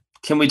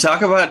we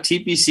talk about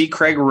TPC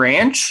Craig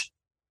Ranch?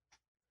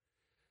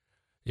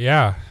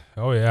 Yeah.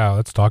 Oh, yeah.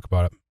 Let's talk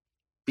about it.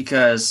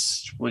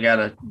 because we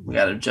gotta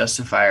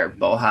justify our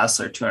Bo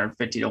Hassler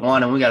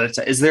 250-1, and we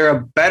gotta. Is there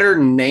a better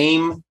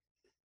name?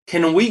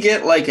 Can we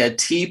get like a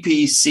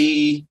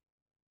TPC?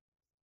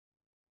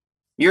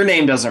 Your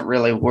name doesn't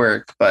really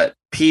work, but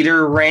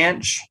Peter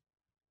Ranch.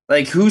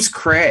 Like, who's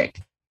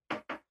Craig?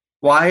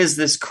 Why is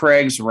this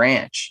Craig's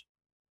Ranch?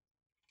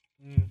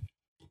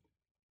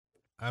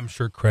 I'm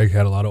sure Craig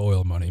had a lot of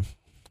oil money,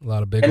 a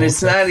lot of big. And oil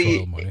it's not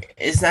oil money.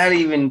 It's not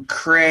even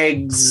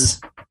Craig's.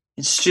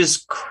 It's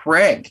just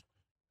Craig.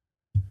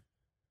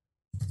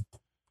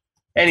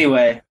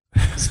 Anyway,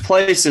 this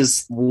place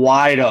is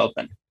wide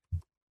open.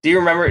 Do you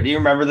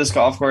remember this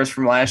golf course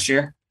from last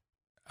year?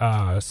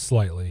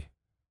 Slightly.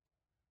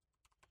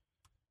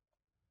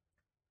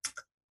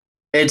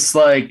 It's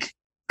like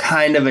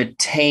kind of a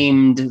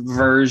tamed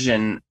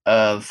version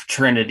of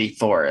Trinity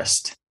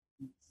Forest.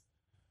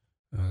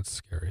 Oh, that's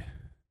scary.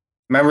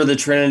 Remember the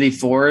Trinity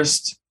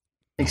Forest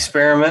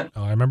experiment?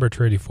 Oh, I remember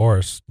Trinity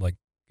Forest like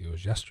it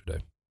was yesterday.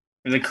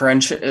 It's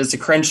a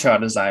Crenshaw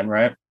design,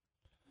 right?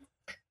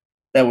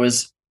 That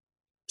was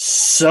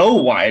so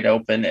wide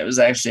open. It was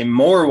actually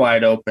more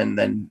wide open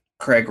than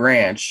Craig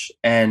Ranch.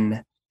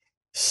 And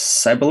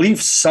I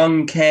believe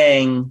Sung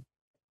Kang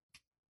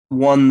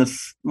won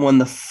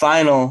the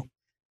final.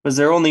 Was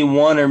there only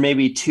one or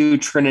maybe two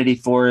Trinity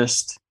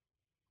Forest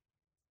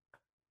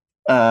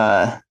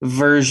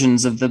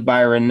versions of the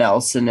Byron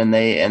Nelson, and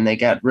they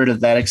got rid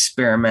of that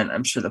experiment?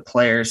 I'm sure the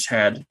players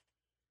had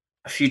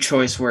a few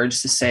choice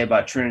words to say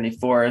about Trinity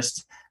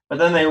Forest, but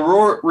then they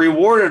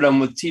rewarded them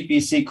with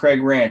TPC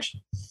Craig Ranch,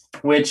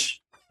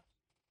 which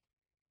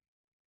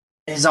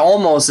is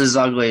almost as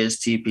ugly as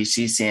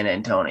TPC San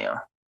Antonio.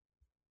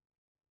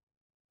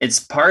 It's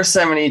par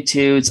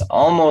 72. It's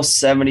almost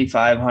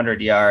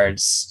 7,500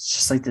 yards. It's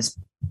just like this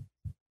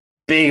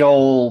big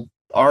old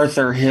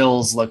Arthur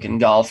Hills looking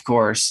golf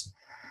course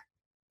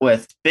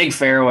with big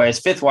fairways,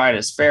 fifth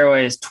widest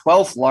fairways,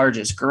 12th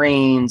largest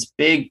greens,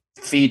 big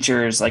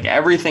features. Like,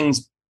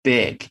 everything's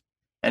big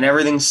and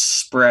everything's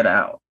spread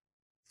out.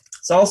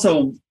 It's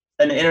also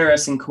an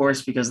interesting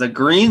course because the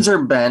greens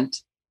are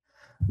bent,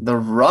 the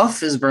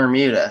rough is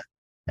Bermuda,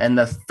 and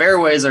the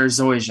fairways are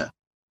Zoysia.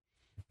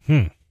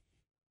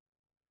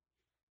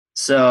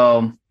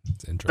 So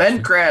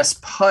bent grass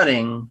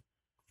putting,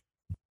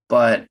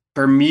 but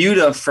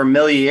Bermuda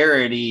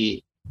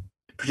familiarity,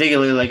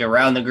 particularly like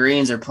around the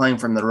greens or playing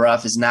from the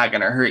rough, is not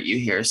going to hurt you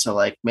here. So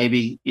like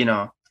maybe,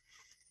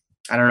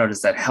 I don't know,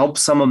 does that help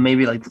some of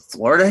maybe like the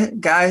Florida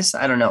guys?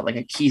 I don't know, like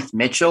a Keith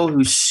Mitchell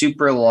who's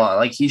super long,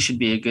 like he should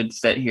be a good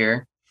fit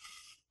here.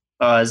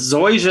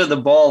 Zoysia, the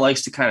ball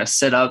likes to kind of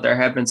sit out. There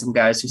have been some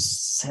guys who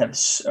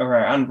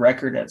are on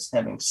record as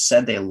having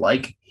said they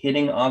like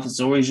hitting off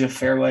Zoysia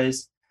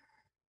fairways.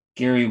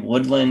 Gary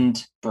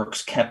Woodland,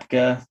 Brooks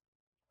Koepka,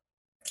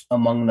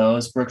 among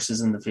those. Brooks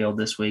is in the field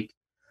this week.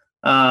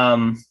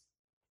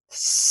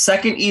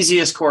 Second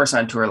easiest course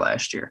on tour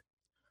last year.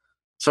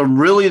 So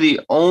really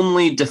the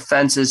only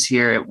defenses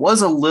here, it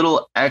was a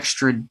little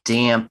extra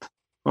damp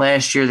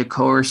last year. The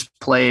course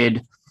played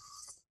a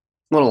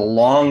little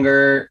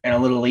longer and a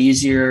little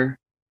easier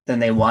than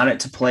they want it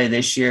to play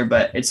this year,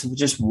 but it's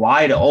just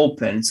wide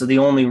open. So the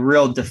only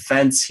real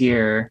defense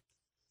here,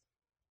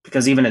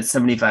 because even at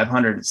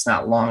 7,500, it's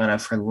not long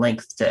enough for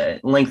length.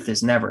 Length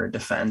is never a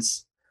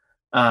defense.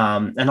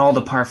 And all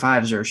the par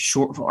fives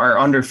are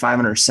under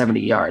 570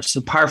 yards.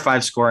 So par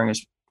five scoring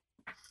is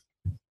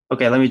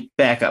okay. Let me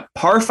back up.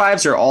 Par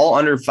fives are all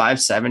under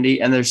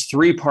 570, and there's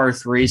 3 par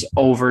threes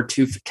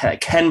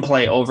can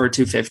play over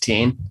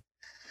 215.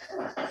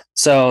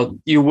 So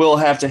you will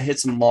have to hit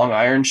some long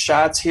iron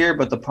shots here,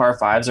 but the par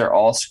fives are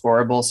all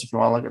scoreable. So if you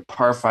want to look at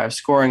par five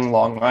scoring,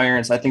 long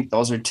irons, I think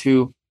those are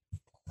two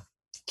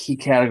key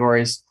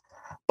categories.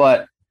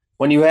 But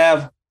when you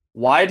have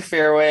wide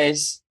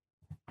fairways,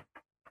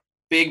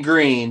 big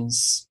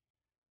greens,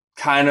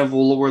 kind of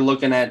what we're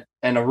looking at,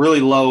 and a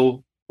really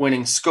low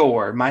winning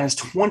score, minus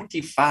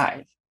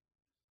 25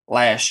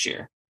 last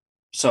year.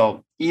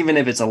 So even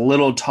if it's a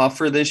little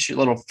tougher this year, a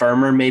little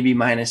firmer, maybe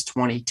minus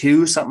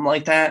 22, something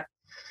like that,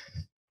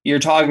 you're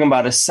talking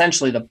about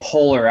essentially the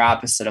polar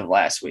opposite of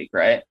last week,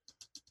 right?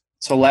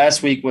 So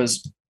last week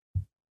was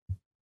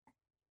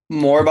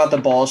more about the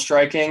ball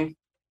striking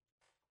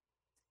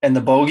and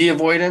the bogey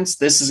avoidance.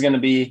 This is going to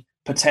be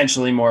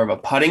potentially more of a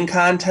putting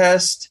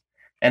contest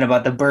and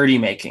about the birdie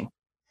making.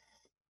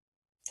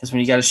 Because when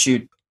you got to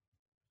shoot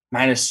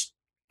minus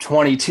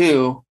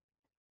 22,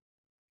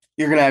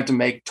 you're going to have to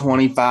make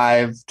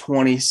 25,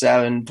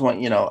 27,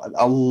 20,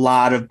 a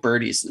lot of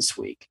birdies this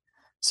week.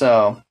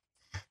 So,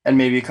 and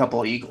maybe a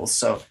couple of eagles.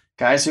 So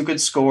guys who could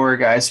score,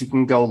 guys who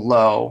can go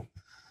low,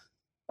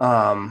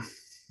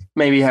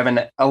 maybe having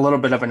a little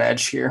bit of an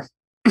edge here.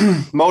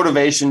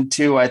 Motivation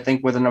too, I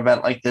think, with an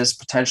event like this,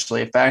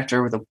 potentially a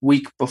factor. With a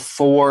week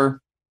before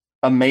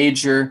a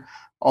major,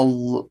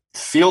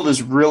 field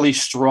is really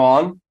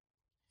strong.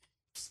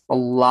 A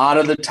lot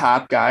of the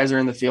top guys are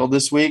in the field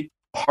this week,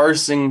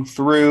 parsing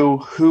through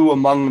who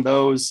among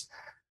those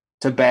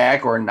to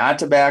back or not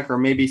to back, or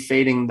maybe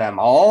fading them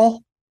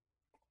all.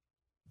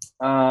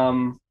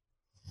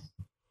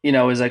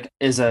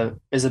 is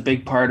a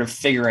big part of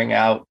figuring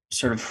out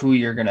sort of who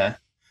you're gonna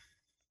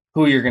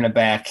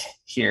back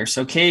here.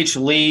 So KH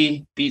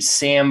Lee beat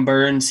Sam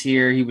Burns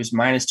here. He was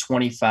minus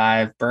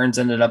 25. Burns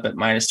ended up at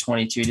minus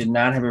 22. Did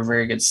not have a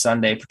very good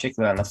Sunday,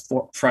 particularly on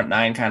the front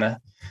nine. Kind of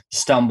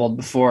stumbled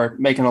before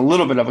making a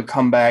little bit of a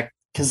comeback.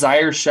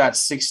 Kazire shot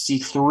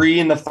 63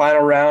 in the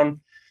final round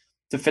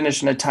to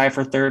finish in a tie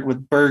for third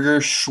with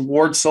Berger,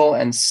 Schwartzel,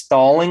 and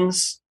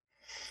Stallings.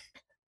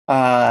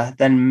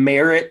 Then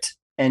Merritt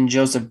and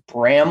Joseph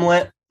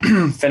Bramlett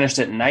finished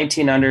at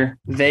 19 under.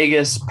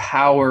 Vegas,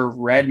 Power,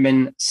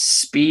 Redmond,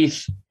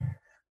 Spieth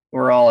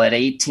were all at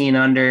 18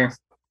 under,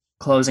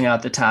 closing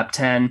out the top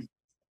 10.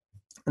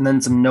 And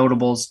then some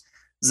notables.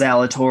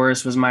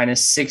 Zalatoris was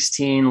minus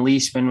 16.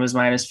 Leishman was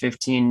minus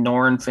 15.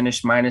 Noren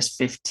finished minus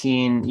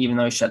 15, even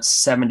though he shot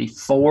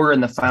 74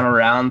 in the final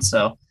round.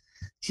 So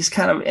he's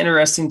kind of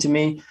interesting to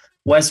me.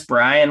 Wes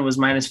Bryan was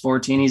minus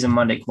 14. He's a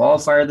Monday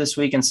qualifier this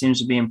week and seems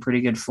to be in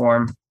pretty good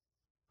form.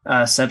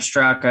 Sepp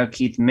Straka,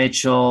 Keith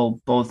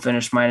Mitchell, both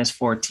finished minus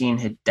 14.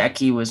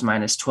 Hideki was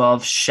minus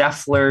 12.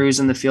 Scheffler, who's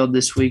in the field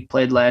this week,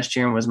 played last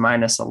year and was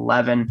minus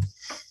 11.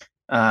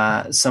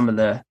 Some of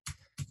the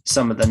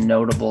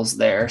notables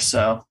there.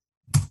 So,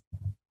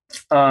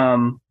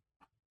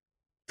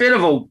 bit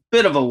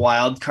of a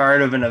wild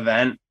card of an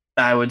event,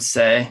 I would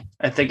say.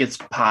 I think it's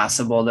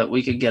possible that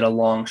we could get a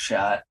long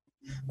shot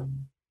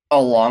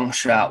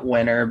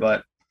winner,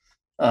 but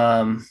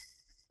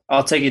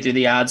I'll take you through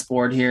the odds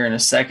board here in a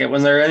second.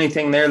 Was there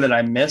anything there that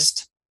I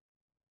missed?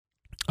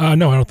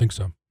 No, I don't think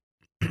so.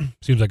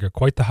 Seems like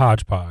quite the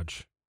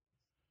hodgepodge,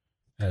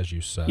 as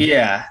you said.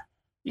 Yeah.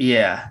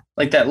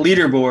 Like that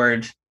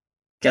leaderboard,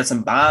 got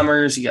some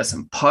bombers, you got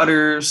some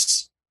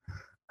putters.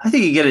 I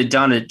think you get it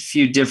done a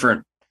few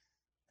different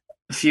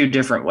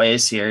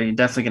ways here. You're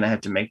definitely going to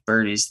have to make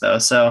birdies, though.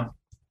 So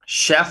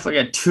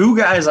Scheffler got two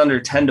guys under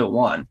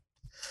 10-1.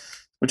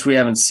 Which we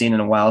haven't seen in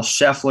a while.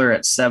 Scheffler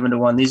at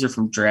 7-1. These are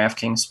from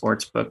DraftKings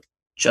Sportsbook.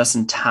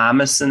 Justin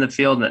Thomas in the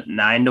field at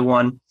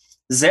 9-1.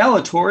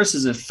 Zalatoris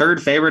is a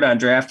third favorite on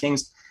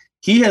DraftKings.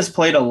 He has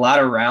played a lot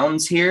of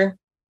rounds here.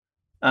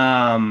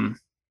 Hundreds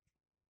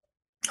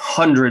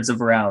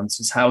of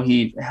rounds is how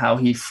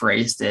he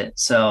phrased it.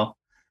 So,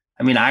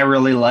 I mean, I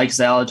really like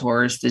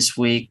Zalatoris this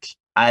week.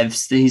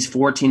 He's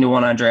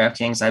 14-1 on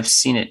DraftKings. I've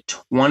seen it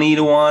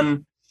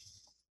 20-1.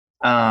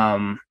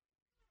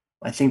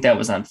 I think that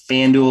was on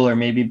FanDuel or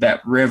maybe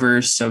Bet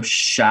Rivers. So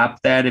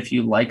shop that if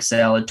you like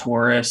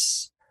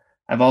Zalatoris.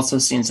 I've also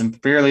seen some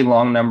fairly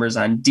long numbers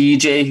on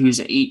DJ, who's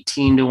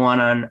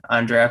 18-1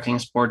 on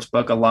DraftKings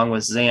Sportsbook, along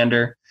with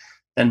Xander.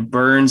 Then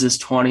Burns is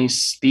 20.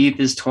 Spieth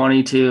is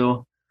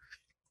 22.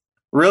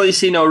 Really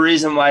see no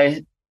reason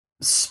why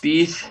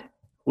Spieth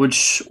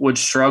would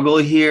struggle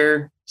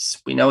here.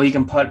 We know he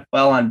can putt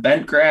well on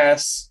bent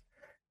grass.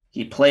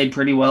 He played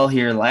pretty well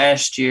here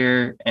last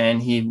year, and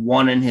he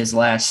won in his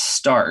last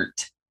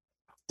start,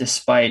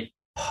 despite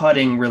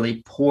putting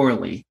really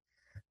poorly.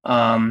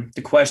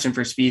 The question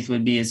for Spieth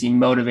would be, is he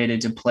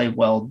motivated to play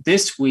well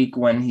this week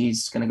when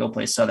he's going to go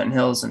play Southern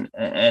Hills and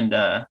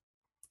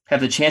have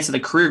the chance of the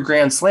career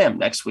Grand Slam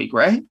next week,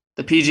 right?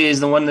 The PGA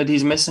is the one that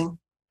he's missing?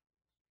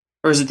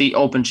 Or is it the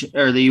Open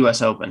or the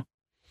U.S. Open?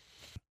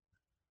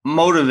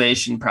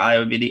 Motivation probably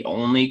would be the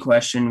only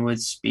question with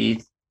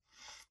Spieth.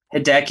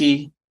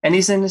 Hideki, and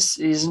he's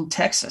in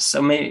Texas,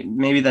 so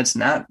maybe that's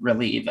not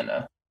really even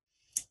a.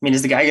 I mean,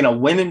 is the guy going to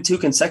win in 2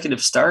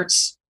 consecutive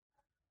starts?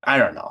 I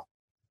don't know.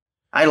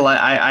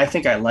 I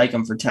think I like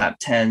him for top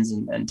 10s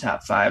and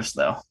top 5s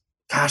though.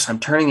 Gosh, I'm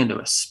turning into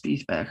a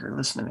Spieth backer.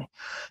 Listen to me.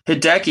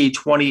 Hideki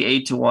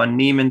 28-1,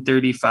 Neiman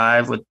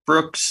 35 with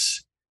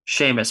Brooks,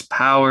 Seamus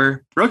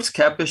Power. Brooks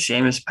Koepka,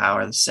 Seamus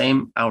Power, the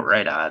same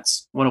outright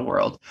odds. What a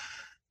world.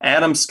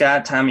 Adam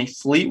Scott, Tommy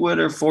Fleetwood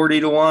are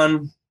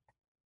 40-1.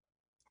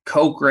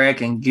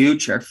 Kokrak and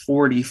Gooch are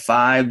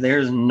 45.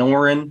 There's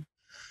Noren,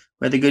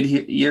 who had a good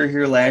year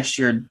here last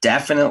year.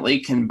 Definitely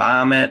can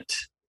bomb it.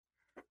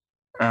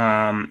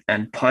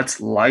 And putts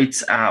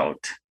lights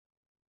out.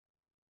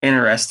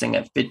 Interesting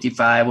at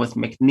 55 with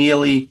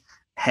McNeely.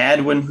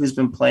 Hadwin, who's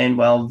been playing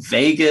well.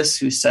 Vegas,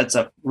 who sets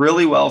up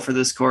really well for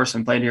this course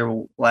and played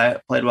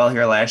well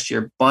here last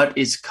year, but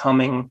is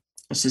coming.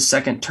 It's his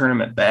second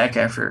tournament back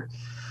after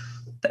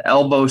the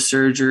elbow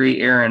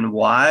surgery. Aaron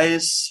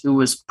Wise, who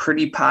was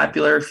pretty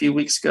popular a few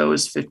weeks ago,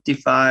 is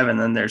 55. And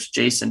then there's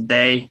Jason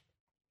Day.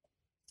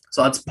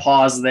 So let's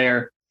pause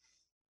there.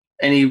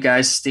 Any of you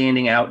guys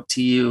standing out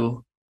to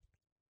you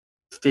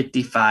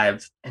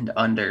 55 and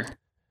under,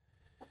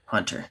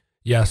 Hunter?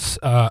 Yes.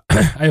 I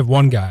have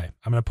one guy.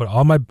 I'm going to put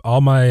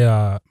all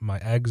my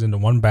eggs into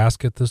one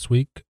basket this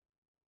week.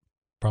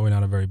 Probably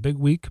not a very big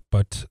week,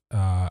 but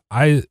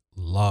I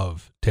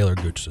love Taylor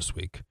Gooch this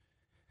week.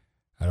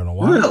 I don't know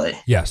why. Really?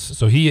 Yes.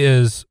 So he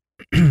is,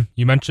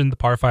 you mentioned the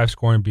par 5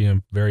 scoring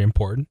being very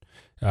important.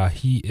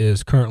 He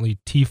is currently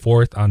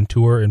T4th on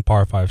tour in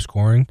par 5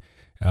 scoring.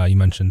 You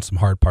mentioned some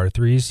hard par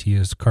 3s. He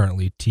is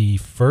currently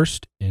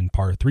T1st in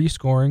par 3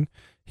 scoring.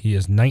 He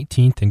is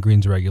 19th in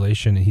greens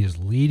regulation, and he is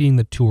leading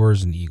the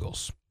tours in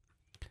eagles.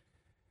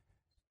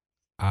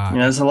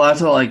 There's a lot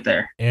to like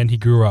there. And he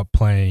grew up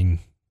playing.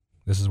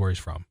 This is where he's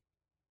from.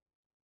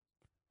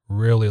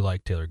 Really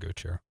like Taylor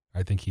Gooch here.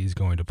 I think he's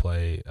going to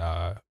play.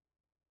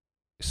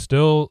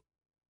 Still,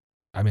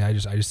 I mean, I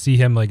just see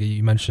him, like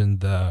you mentioned,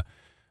 the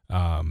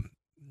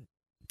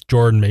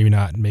Jordan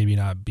maybe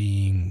not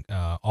being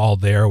all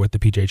there with the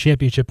PGA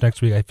Championship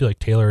next week. I feel like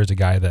Taylor is a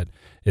guy that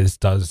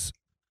does.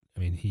 I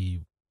mean,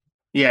 he'd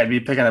be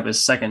picking up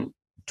his second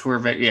tour.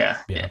 Yeah.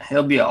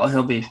 He'll be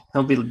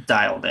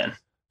dialed in.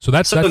 So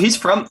he's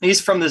from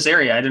this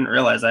area. I didn't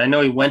realize that. I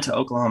know he went to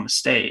Oklahoma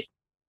State.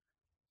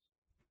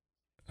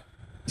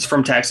 He's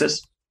from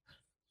Texas.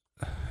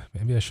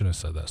 Maybe I shouldn't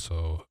have said that.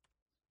 So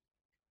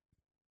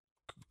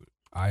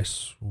I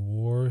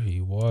swore he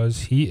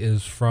was. He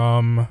is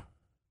from.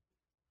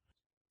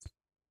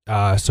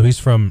 So he's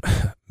from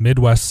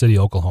Midwest City,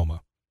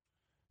 Oklahoma.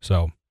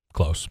 So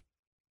close.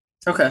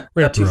 Okay,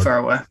 not too far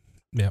away.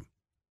 Yeah.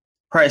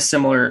 Probably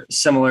similar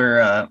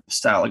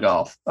style of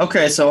golf.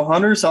 Okay, so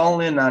Hunter's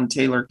all in on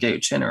Taylor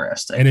Gooch.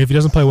 Interesting. And if he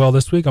doesn't play well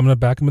this week, I'm going to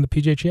back him in the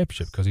PGA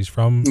Championship because he's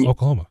from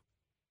Oklahoma.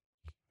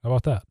 How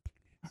about that?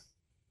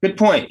 Good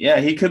point. Yeah,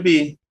 he could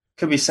be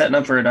setting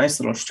up for a nice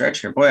little stretch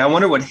here. Boy, I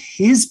wonder what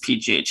his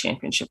PGA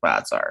Championship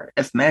odds are.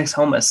 If Max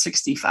Homa is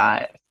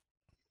 65.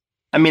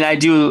 I mean, I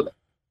do.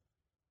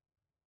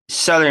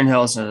 Southern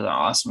Hills is an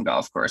awesome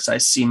golf course. I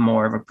see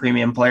more of a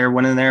premium player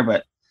winning there,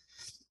 but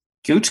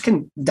Gooch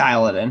can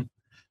dial it in.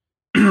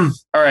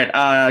 All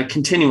right,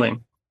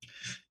 continuing.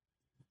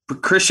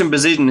 Christian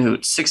Bezuidenhout,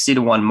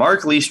 60-1.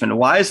 Mark Leishman.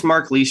 Why is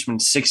Mark Leishman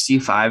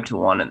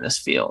 65-1 in this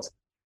field?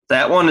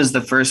 That one is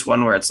the first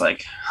one where it's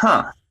like,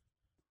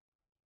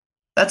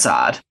 that's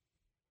odd.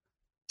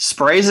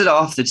 Sprays it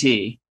off the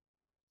tee,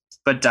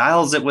 but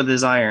dials it with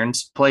his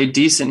irons. Played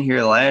decent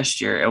here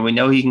last year, and we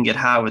know he can get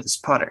high with his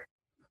putter.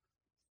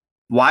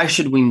 Why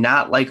should we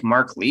not like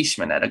Mark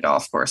Leishman at a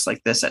golf course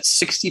like this at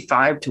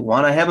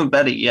 65-1? I haven't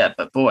bet it yet,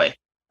 but boy,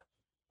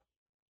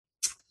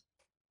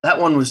 that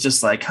one was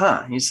just like,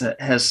 he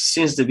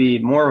seems to be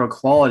more of a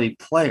quality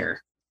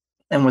player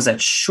and was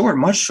at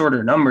much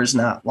shorter numbers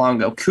not long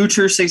ago.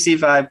 Kuchar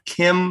 65,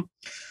 Kim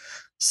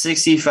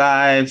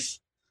 65.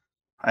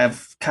 I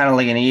have kind of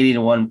like an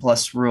 80-1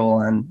 plus rule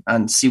on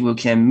Siwoo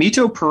Kim.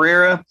 Mito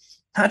Pereira,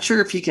 not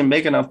sure if he can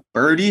make enough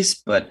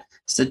birdies, but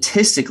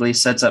statistically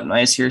sets up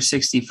nice here,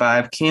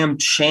 65. Cam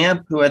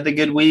Champ, who had the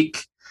good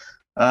week,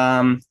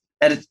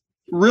 at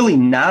really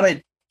not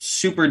a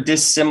super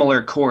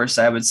dissimilar course,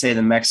 I would say,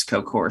 the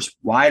Mexico course.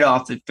 Wide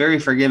off, very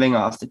forgiving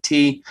off the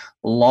tee,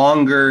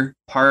 longer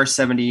par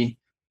 70.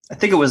 I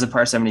think it was a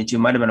par 72,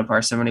 might have been a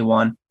par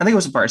 71. I think it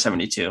was a par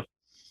 72.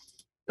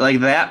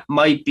 Like that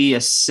might be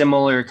a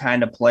similar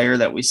kind of player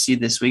that we see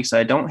this week. So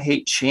I don't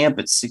hate Champ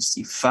at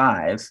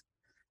 65.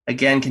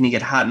 Again, can he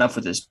get hot enough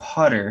with his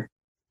putter?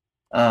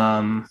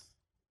 I'm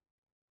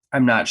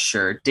not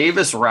sure.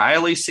 Davis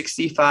Riley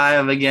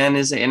 65 again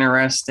is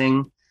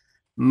interesting.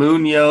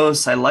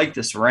 Munoz, I like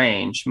this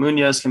range.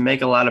 Munoz can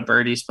make a lot of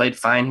birdies. Played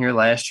fine here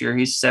last year.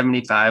 He's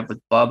 75 with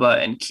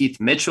Bubba and Keith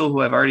Mitchell,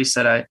 who I've already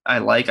said I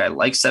like. I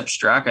like Sepp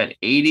Straka at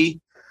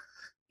 80.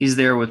 He's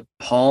there with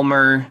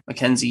Palmer,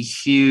 Mackenzie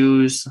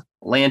Hughes,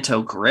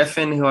 Lanto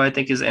Griffin, who I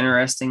think is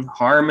interesting.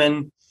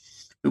 Harmon,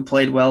 who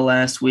played well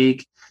last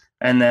week.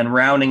 And then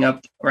rounding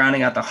out the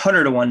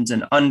 100-1s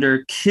and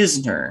under,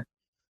 Kisner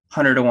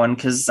 100-1,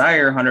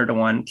 Kazire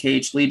 100-1,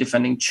 KH Lee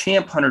defending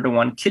champ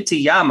 100-1,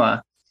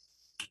 Kitayama,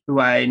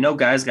 who I know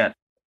guys got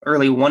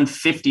early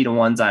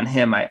 150-1s on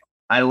him.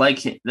 I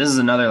like it. This is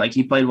another, like,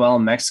 he played well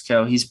in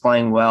Mexico. He's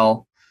playing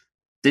well.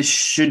 This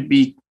should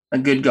be a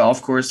good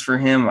golf course for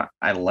him.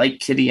 I like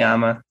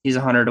Kitayama. He's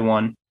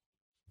 100-1.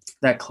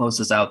 That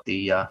closes out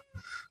the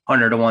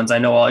 100-1s. I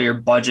know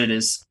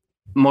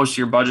most of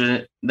your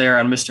budget there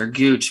on Mr.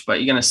 Gooch, but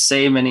you're going to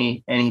save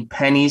any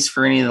pennies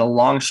for any of the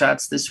long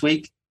shots this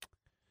week?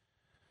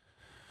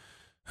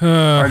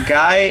 Our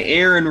guy,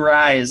 Aaron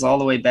Rye, is all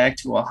the way back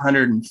to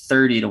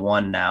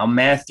 130-1 now.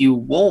 Matthew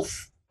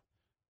Wolf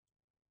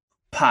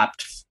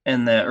popped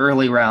in the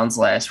early rounds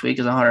last week,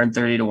 is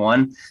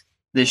 130-1.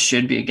 This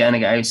should be, again, a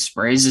guy who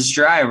sprays his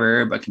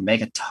driver, but can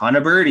make a ton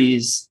of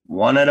birdies.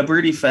 Won at a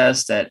birdie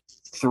fest at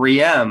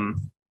 3M.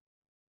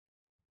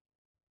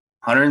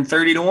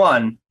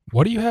 130-1.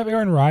 What do you have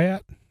Aaron Rye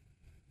at?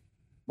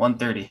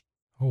 130.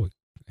 Oh,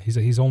 he's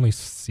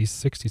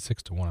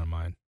 66-1 on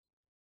mine.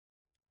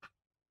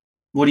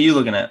 What are you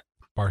looking at?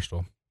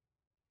 Barstool.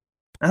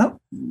 Oh,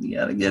 you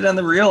gotta get on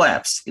the real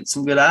apps. Get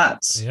some good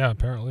odds. Yeah,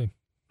 apparently.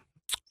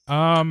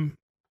 No.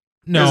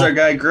 No. There's our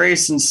guy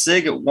Grayson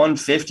Sig at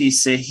 150.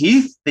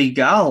 Sahith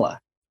Thigala.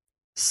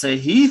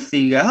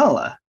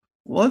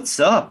 What's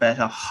up at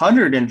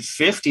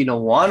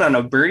 150-1 on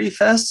a birdie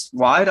fest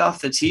wide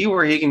off the tee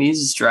where he can use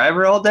his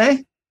driver all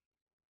day?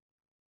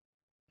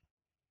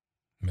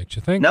 Makes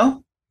you think.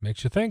 No?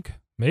 Makes you think.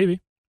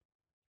 Maybe.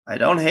 I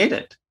don't hate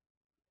it.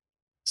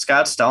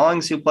 Scott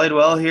Stallings, who played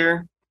well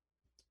here,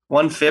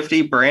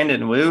 150.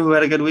 Brandon Wu, who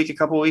had a good week a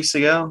couple weeks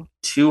ago,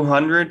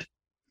 200.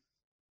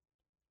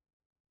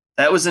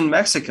 That was in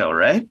Mexico,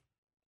 right?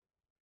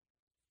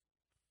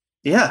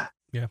 Yeah.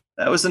 Yeah.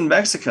 That was in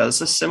Mexico.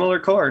 It's a similar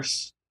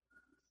course.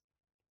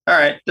 All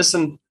right, just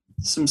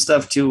some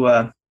stuff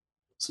to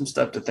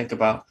think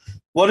about.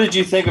 What did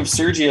you think of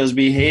Sergio's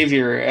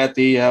behavior at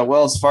the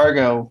Wells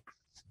Fargo?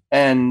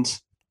 And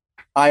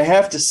I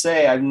have to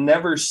say, I've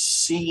never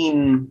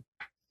seen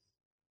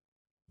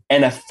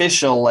an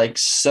official like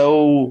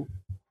so.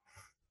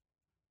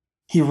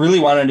 He really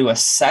wanted to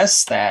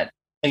assess that.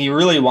 Like he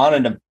really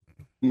wanted to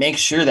make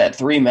sure that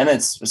 3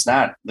 minutes was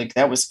not like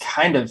that was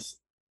kind of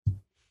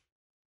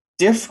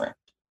different,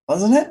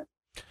 wasn't it?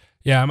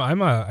 Yeah,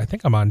 I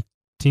think I'm on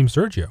Team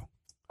Sergio.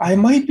 I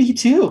might be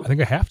too. I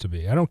think I have to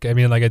be. I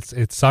mean, like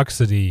it sucks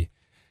that the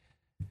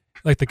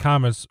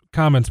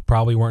comments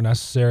probably weren't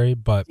necessary,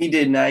 but he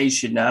did not. He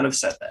should not have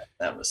said that.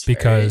 That was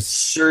because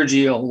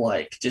Sergio,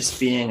 like just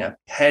being a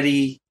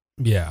petty.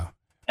 Yeah.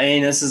 I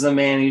mean, this is a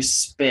man who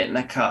spit in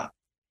a cup.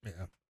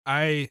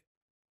 Yeah.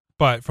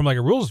 But from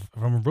a rules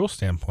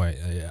standpoint,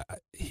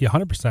 he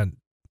 100%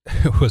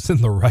 was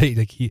in the right.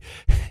 Like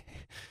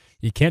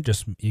you can't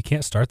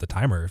start the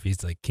timer if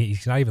he's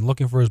not even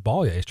looking for his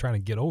ball yet. He's trying to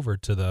get over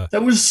to the.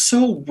 That was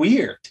so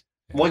weird.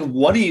 Like,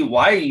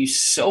 why are you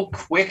so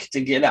quick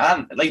to get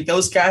on? Like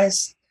those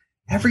guys,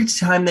 every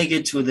time they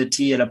get to the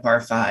tee at a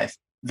par 5,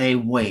 they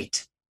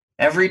wait.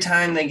 Every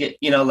time they get,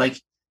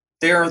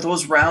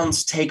 those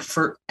rounds take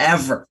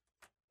forever.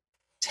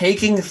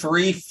 Taking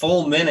 3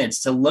 full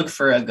minutes to look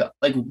for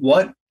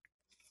what?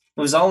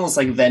 It was almost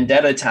like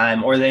vendetta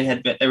time, or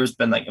it was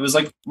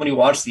like when you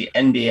watch the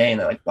NBA and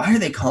they're like, why are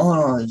they calling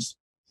all these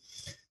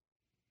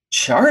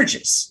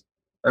charges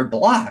or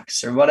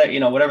blocks or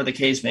whatever the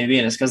case may be?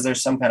 And it's because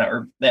there's some kind of,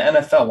 or the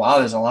NFL, wow,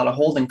 there's a lot of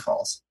holding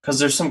calls because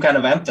there's some kind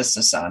of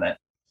emphasis on it.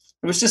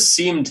 It was just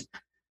seemed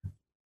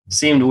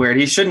weird.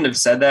 He shouldn't have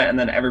said that. And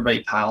then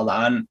everybody piled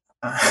on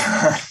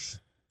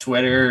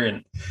Twitter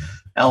and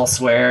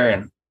elsewhere,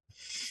 and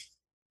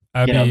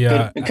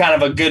kind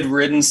of a good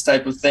riddance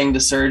type of thing to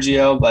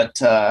Sergio, but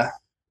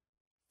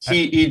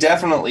he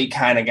definitely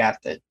kind of got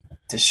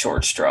the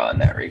short straw in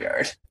that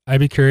regard.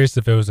 I'd be curious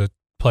if it was a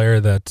player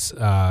that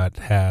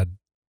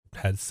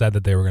had said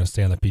that they were going to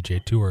stay on the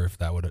PGA Tour, if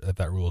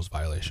that rules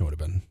violation would have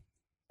been.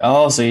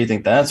 Oh, so you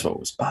think that's what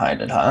was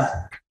behind it, huh?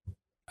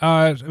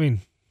 I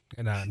mean,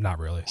 not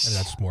really. I mean,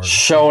 that's more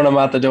showing him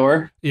out the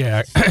door.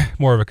 Yeah,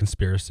 more of a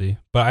conspiracy.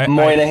 But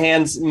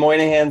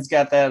Moynihan's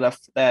got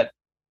that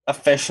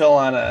official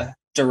on a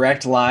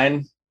direct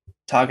line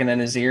talking in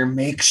his ear.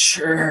 Make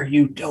sure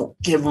you don't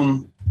give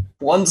him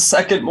 1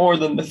 second more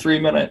than the 3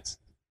 minutes.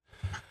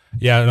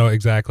 Yeah, no,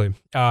 exactly.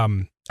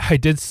 I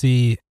did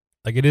see,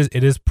 like,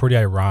 it is pretty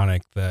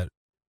ironic that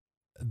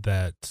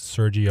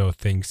Sergio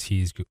thinks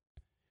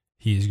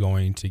he's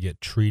going to get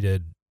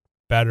treated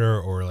better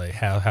or like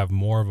have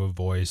more of a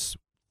voice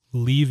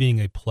leaving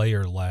a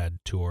player-led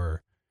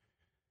tour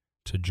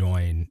to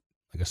join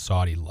like a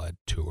Saudi-led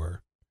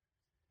tour.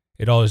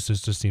 It always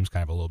just seems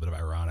kind of a little bit of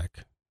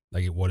ironic.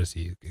 Like, what is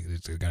he?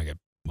 Is it going to get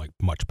like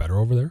much better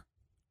over there?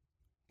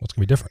 What's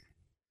going to be different?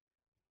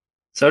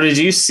 So did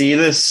you see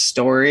this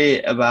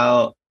story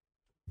about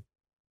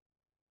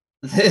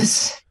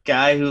this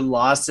guy who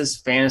lost his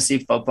fantasy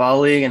football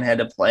league and had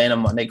to play in a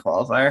Monday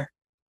qualifier?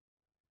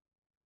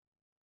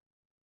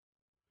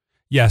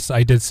 Yes,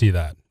 I did see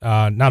that.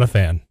 Not a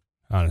fan,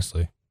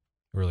 honestly,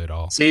 really at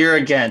all. So you're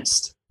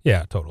against?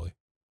 Yeah, totally.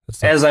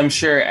 As I'm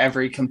sure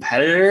every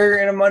competitor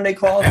in a Monday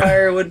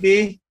qualifier would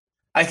be.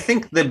 I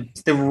think the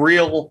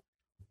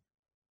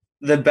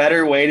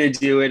better way to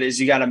do it is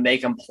you got to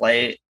make them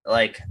play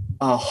like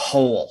a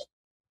whole.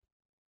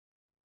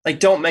 Like,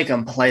 don't make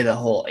them play the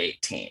whole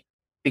 18,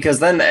 because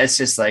then it's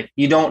just like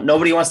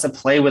nobody wants to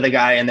play with a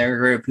guy in their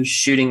group who's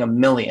shooting a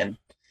million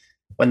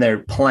when they're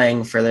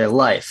playing for their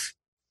life.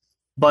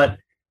 But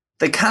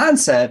the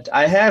concept,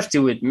 I have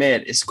to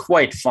admit, is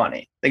quite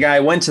funny. The guy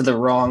went to the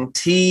wrong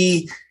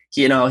tee.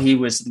 He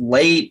was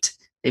late.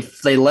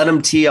 If they let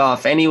him tee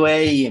off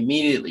anyway, he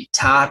immediately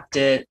topped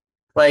it.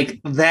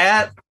 Like,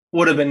 that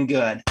would have been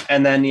good.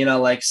 And then,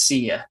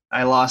 see ya.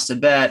 I lost a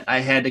bet. I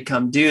had to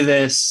come do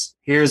this.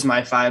 Here's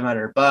my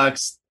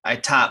 $500. I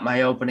topped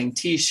my opening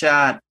tee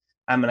shot.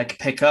 I'm going to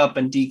pick up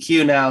and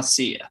DQ now.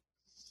 See ya.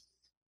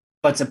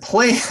 But to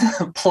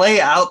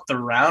play out the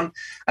round,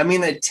 I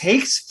mean, it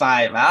takes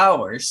 5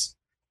 hours.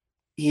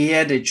 He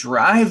had to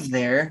drive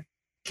there.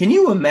 Can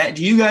you imagine?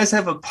 Do you guys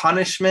have a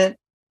punishment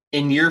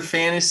in any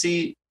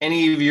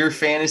of your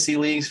fantasy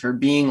leagues for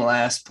being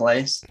last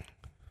place?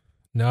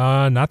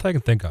 No, not that I can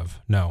think of.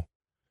 No,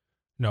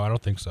 I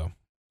don't think so.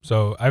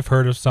 So I've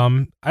heard of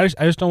some. I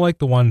just don't like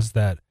the ones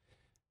that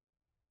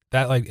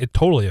like it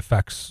totally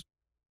affects.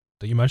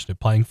 That you mentioned it,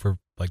 playing for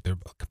like their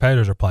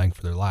competitors are playing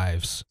for their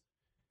lives.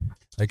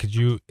 Like,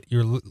 you're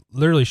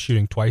literally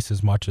shooting twice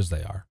as much as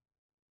they are.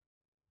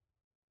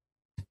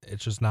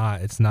 It's just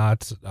not. It's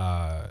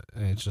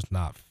just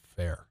not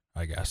fair,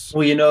 I guess.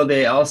 Well,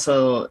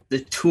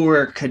 the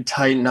tour could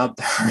tighten up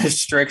the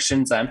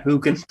restrictions on who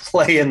can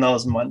play in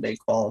those Monday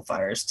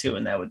qualifiers too,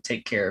 and that would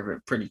take care of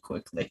it pretty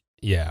quickly.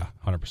 Yeah,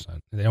 100%.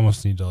 They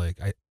almost need to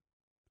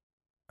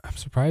I'm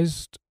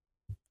surprised.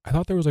 I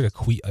thought there was like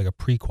a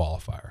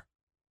pre-qualifier.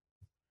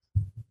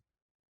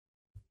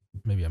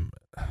 maybe I'm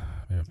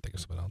thinking of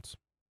something else.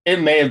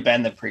 It may have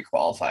been the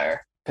pre-qualifier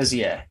because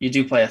you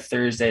do play a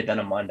Thursday then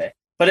a Monday.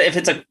 But if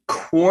it's a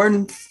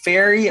Corn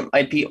Ferry, it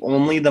might be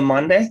only the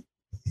Monday.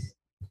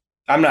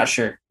 I'm not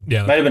sure.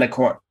 Yeah, it might have been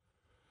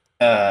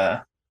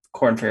a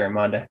Corn Ferry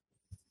Monday.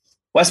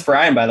 Wes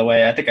Bryan, by the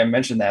way, I think I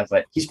mentioned that,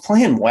 but he's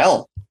playing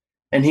well,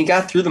 and he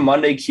got through the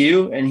Monday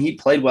queue, and he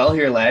played well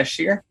here last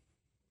year.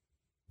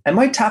 I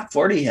might top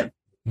 40 him.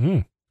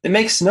 It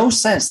makes no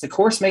sense. The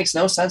course makes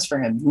no sense for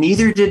him.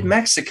 Neither did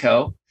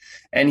Mexico,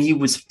 and he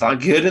was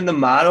good in the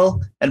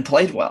model and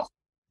played well.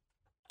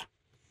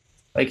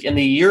 Like in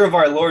the year of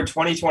our Lord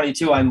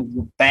 2022,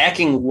 I'm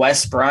backing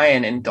Wes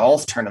Bryan in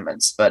golf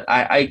tournaments, but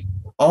I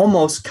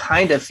almost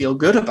kind of feel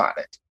good about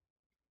it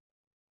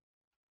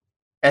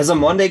as a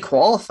Monday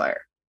qualifier.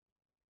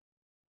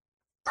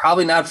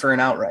 Probably not for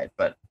an outright,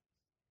 but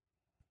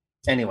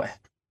anyway,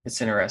 it's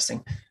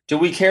interesting. Do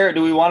we care?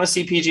 Do we want to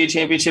see PGA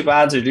Championship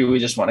odds, or do we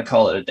just want to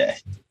call it a day?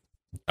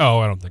 Oh,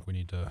 I don't think we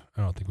need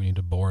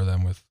to bore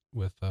them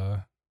with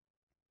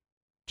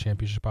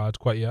championship odds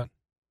quite yet.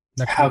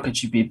 How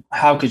could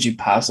you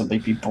possibly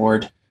be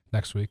bored?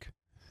 Next week,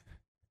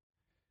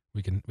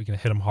 we can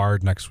hit them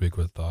hard next week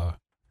with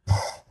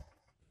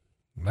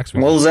next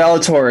week. Well,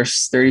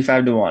 Zalatoris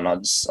 35-1.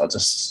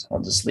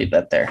 I'll just leave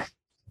that there.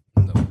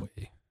 No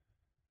way.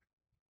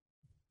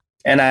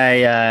 And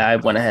I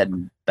went ahead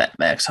and bet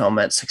Max Home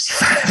at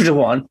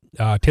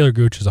 65-1. Taylor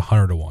Gooch is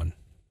 100-1.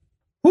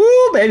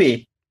 Woo,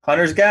 baby,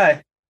 Hunter's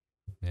guy.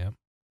 Yeah,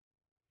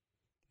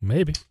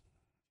 maybe.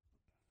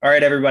 All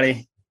right,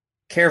 everybody.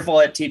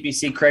 Careful at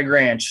TPC Craig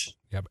Ranch.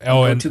 Yep.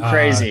 Oh, and too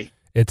crazy.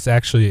 It's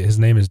actually his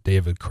name is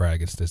David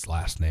Craig. It's his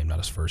last name, not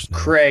his first name.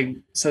 Craig.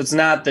 So it's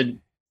not the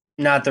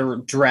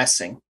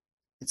dressing.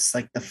 It's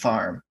like the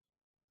farm.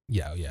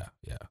 Yeah.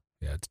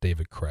 It's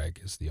David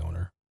Craig is the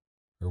owner,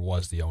 or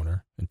was the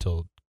owner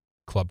until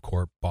Club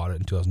Corp bought it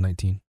in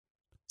 2019.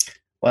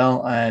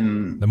 Well,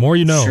 I'm the more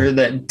you know. Sure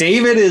that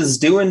David is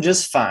doing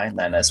just fine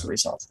then as a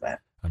result of that.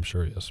 I'm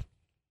sure he is.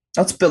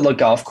 Let's build a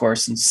golf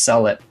course and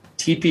sell it.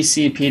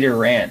 TPC Peter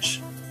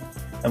Ranch,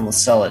 and we'll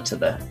sell it to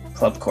the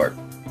Club Corp.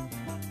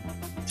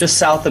 Just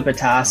south of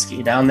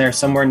Petoskey, down there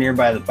somewhere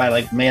nearby by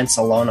like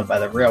Mansalona by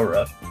the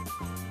railroad.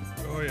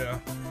 Oh yeah.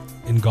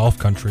 In golf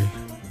country.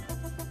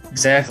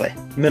 Exactly.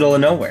 Middle of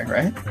nowhere,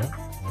 right? Yeah.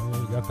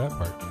 Well, you got that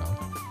part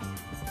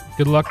down.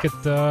 Good luck at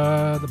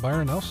the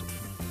Byron Nelson.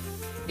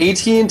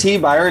 AT&T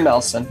Byron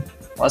Nelson.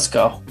 Let's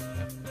go.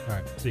 Yeah. All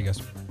right. See you guys.